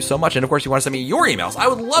podcast. Thank you so much. And of course, you want to send me your emails. I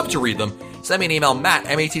would love to read them. Send me an email, Matt,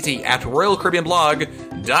 M-A-T-T, at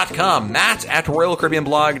RoyalCaribbeanBlog.com. Matt at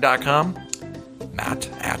RoyalCaribbeanBlog.com. Matt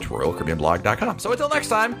at RoyalCaribbeanBlog.com. So until next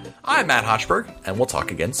time, I'm Matt Hochberg, and we'll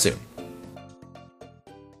talk again soon.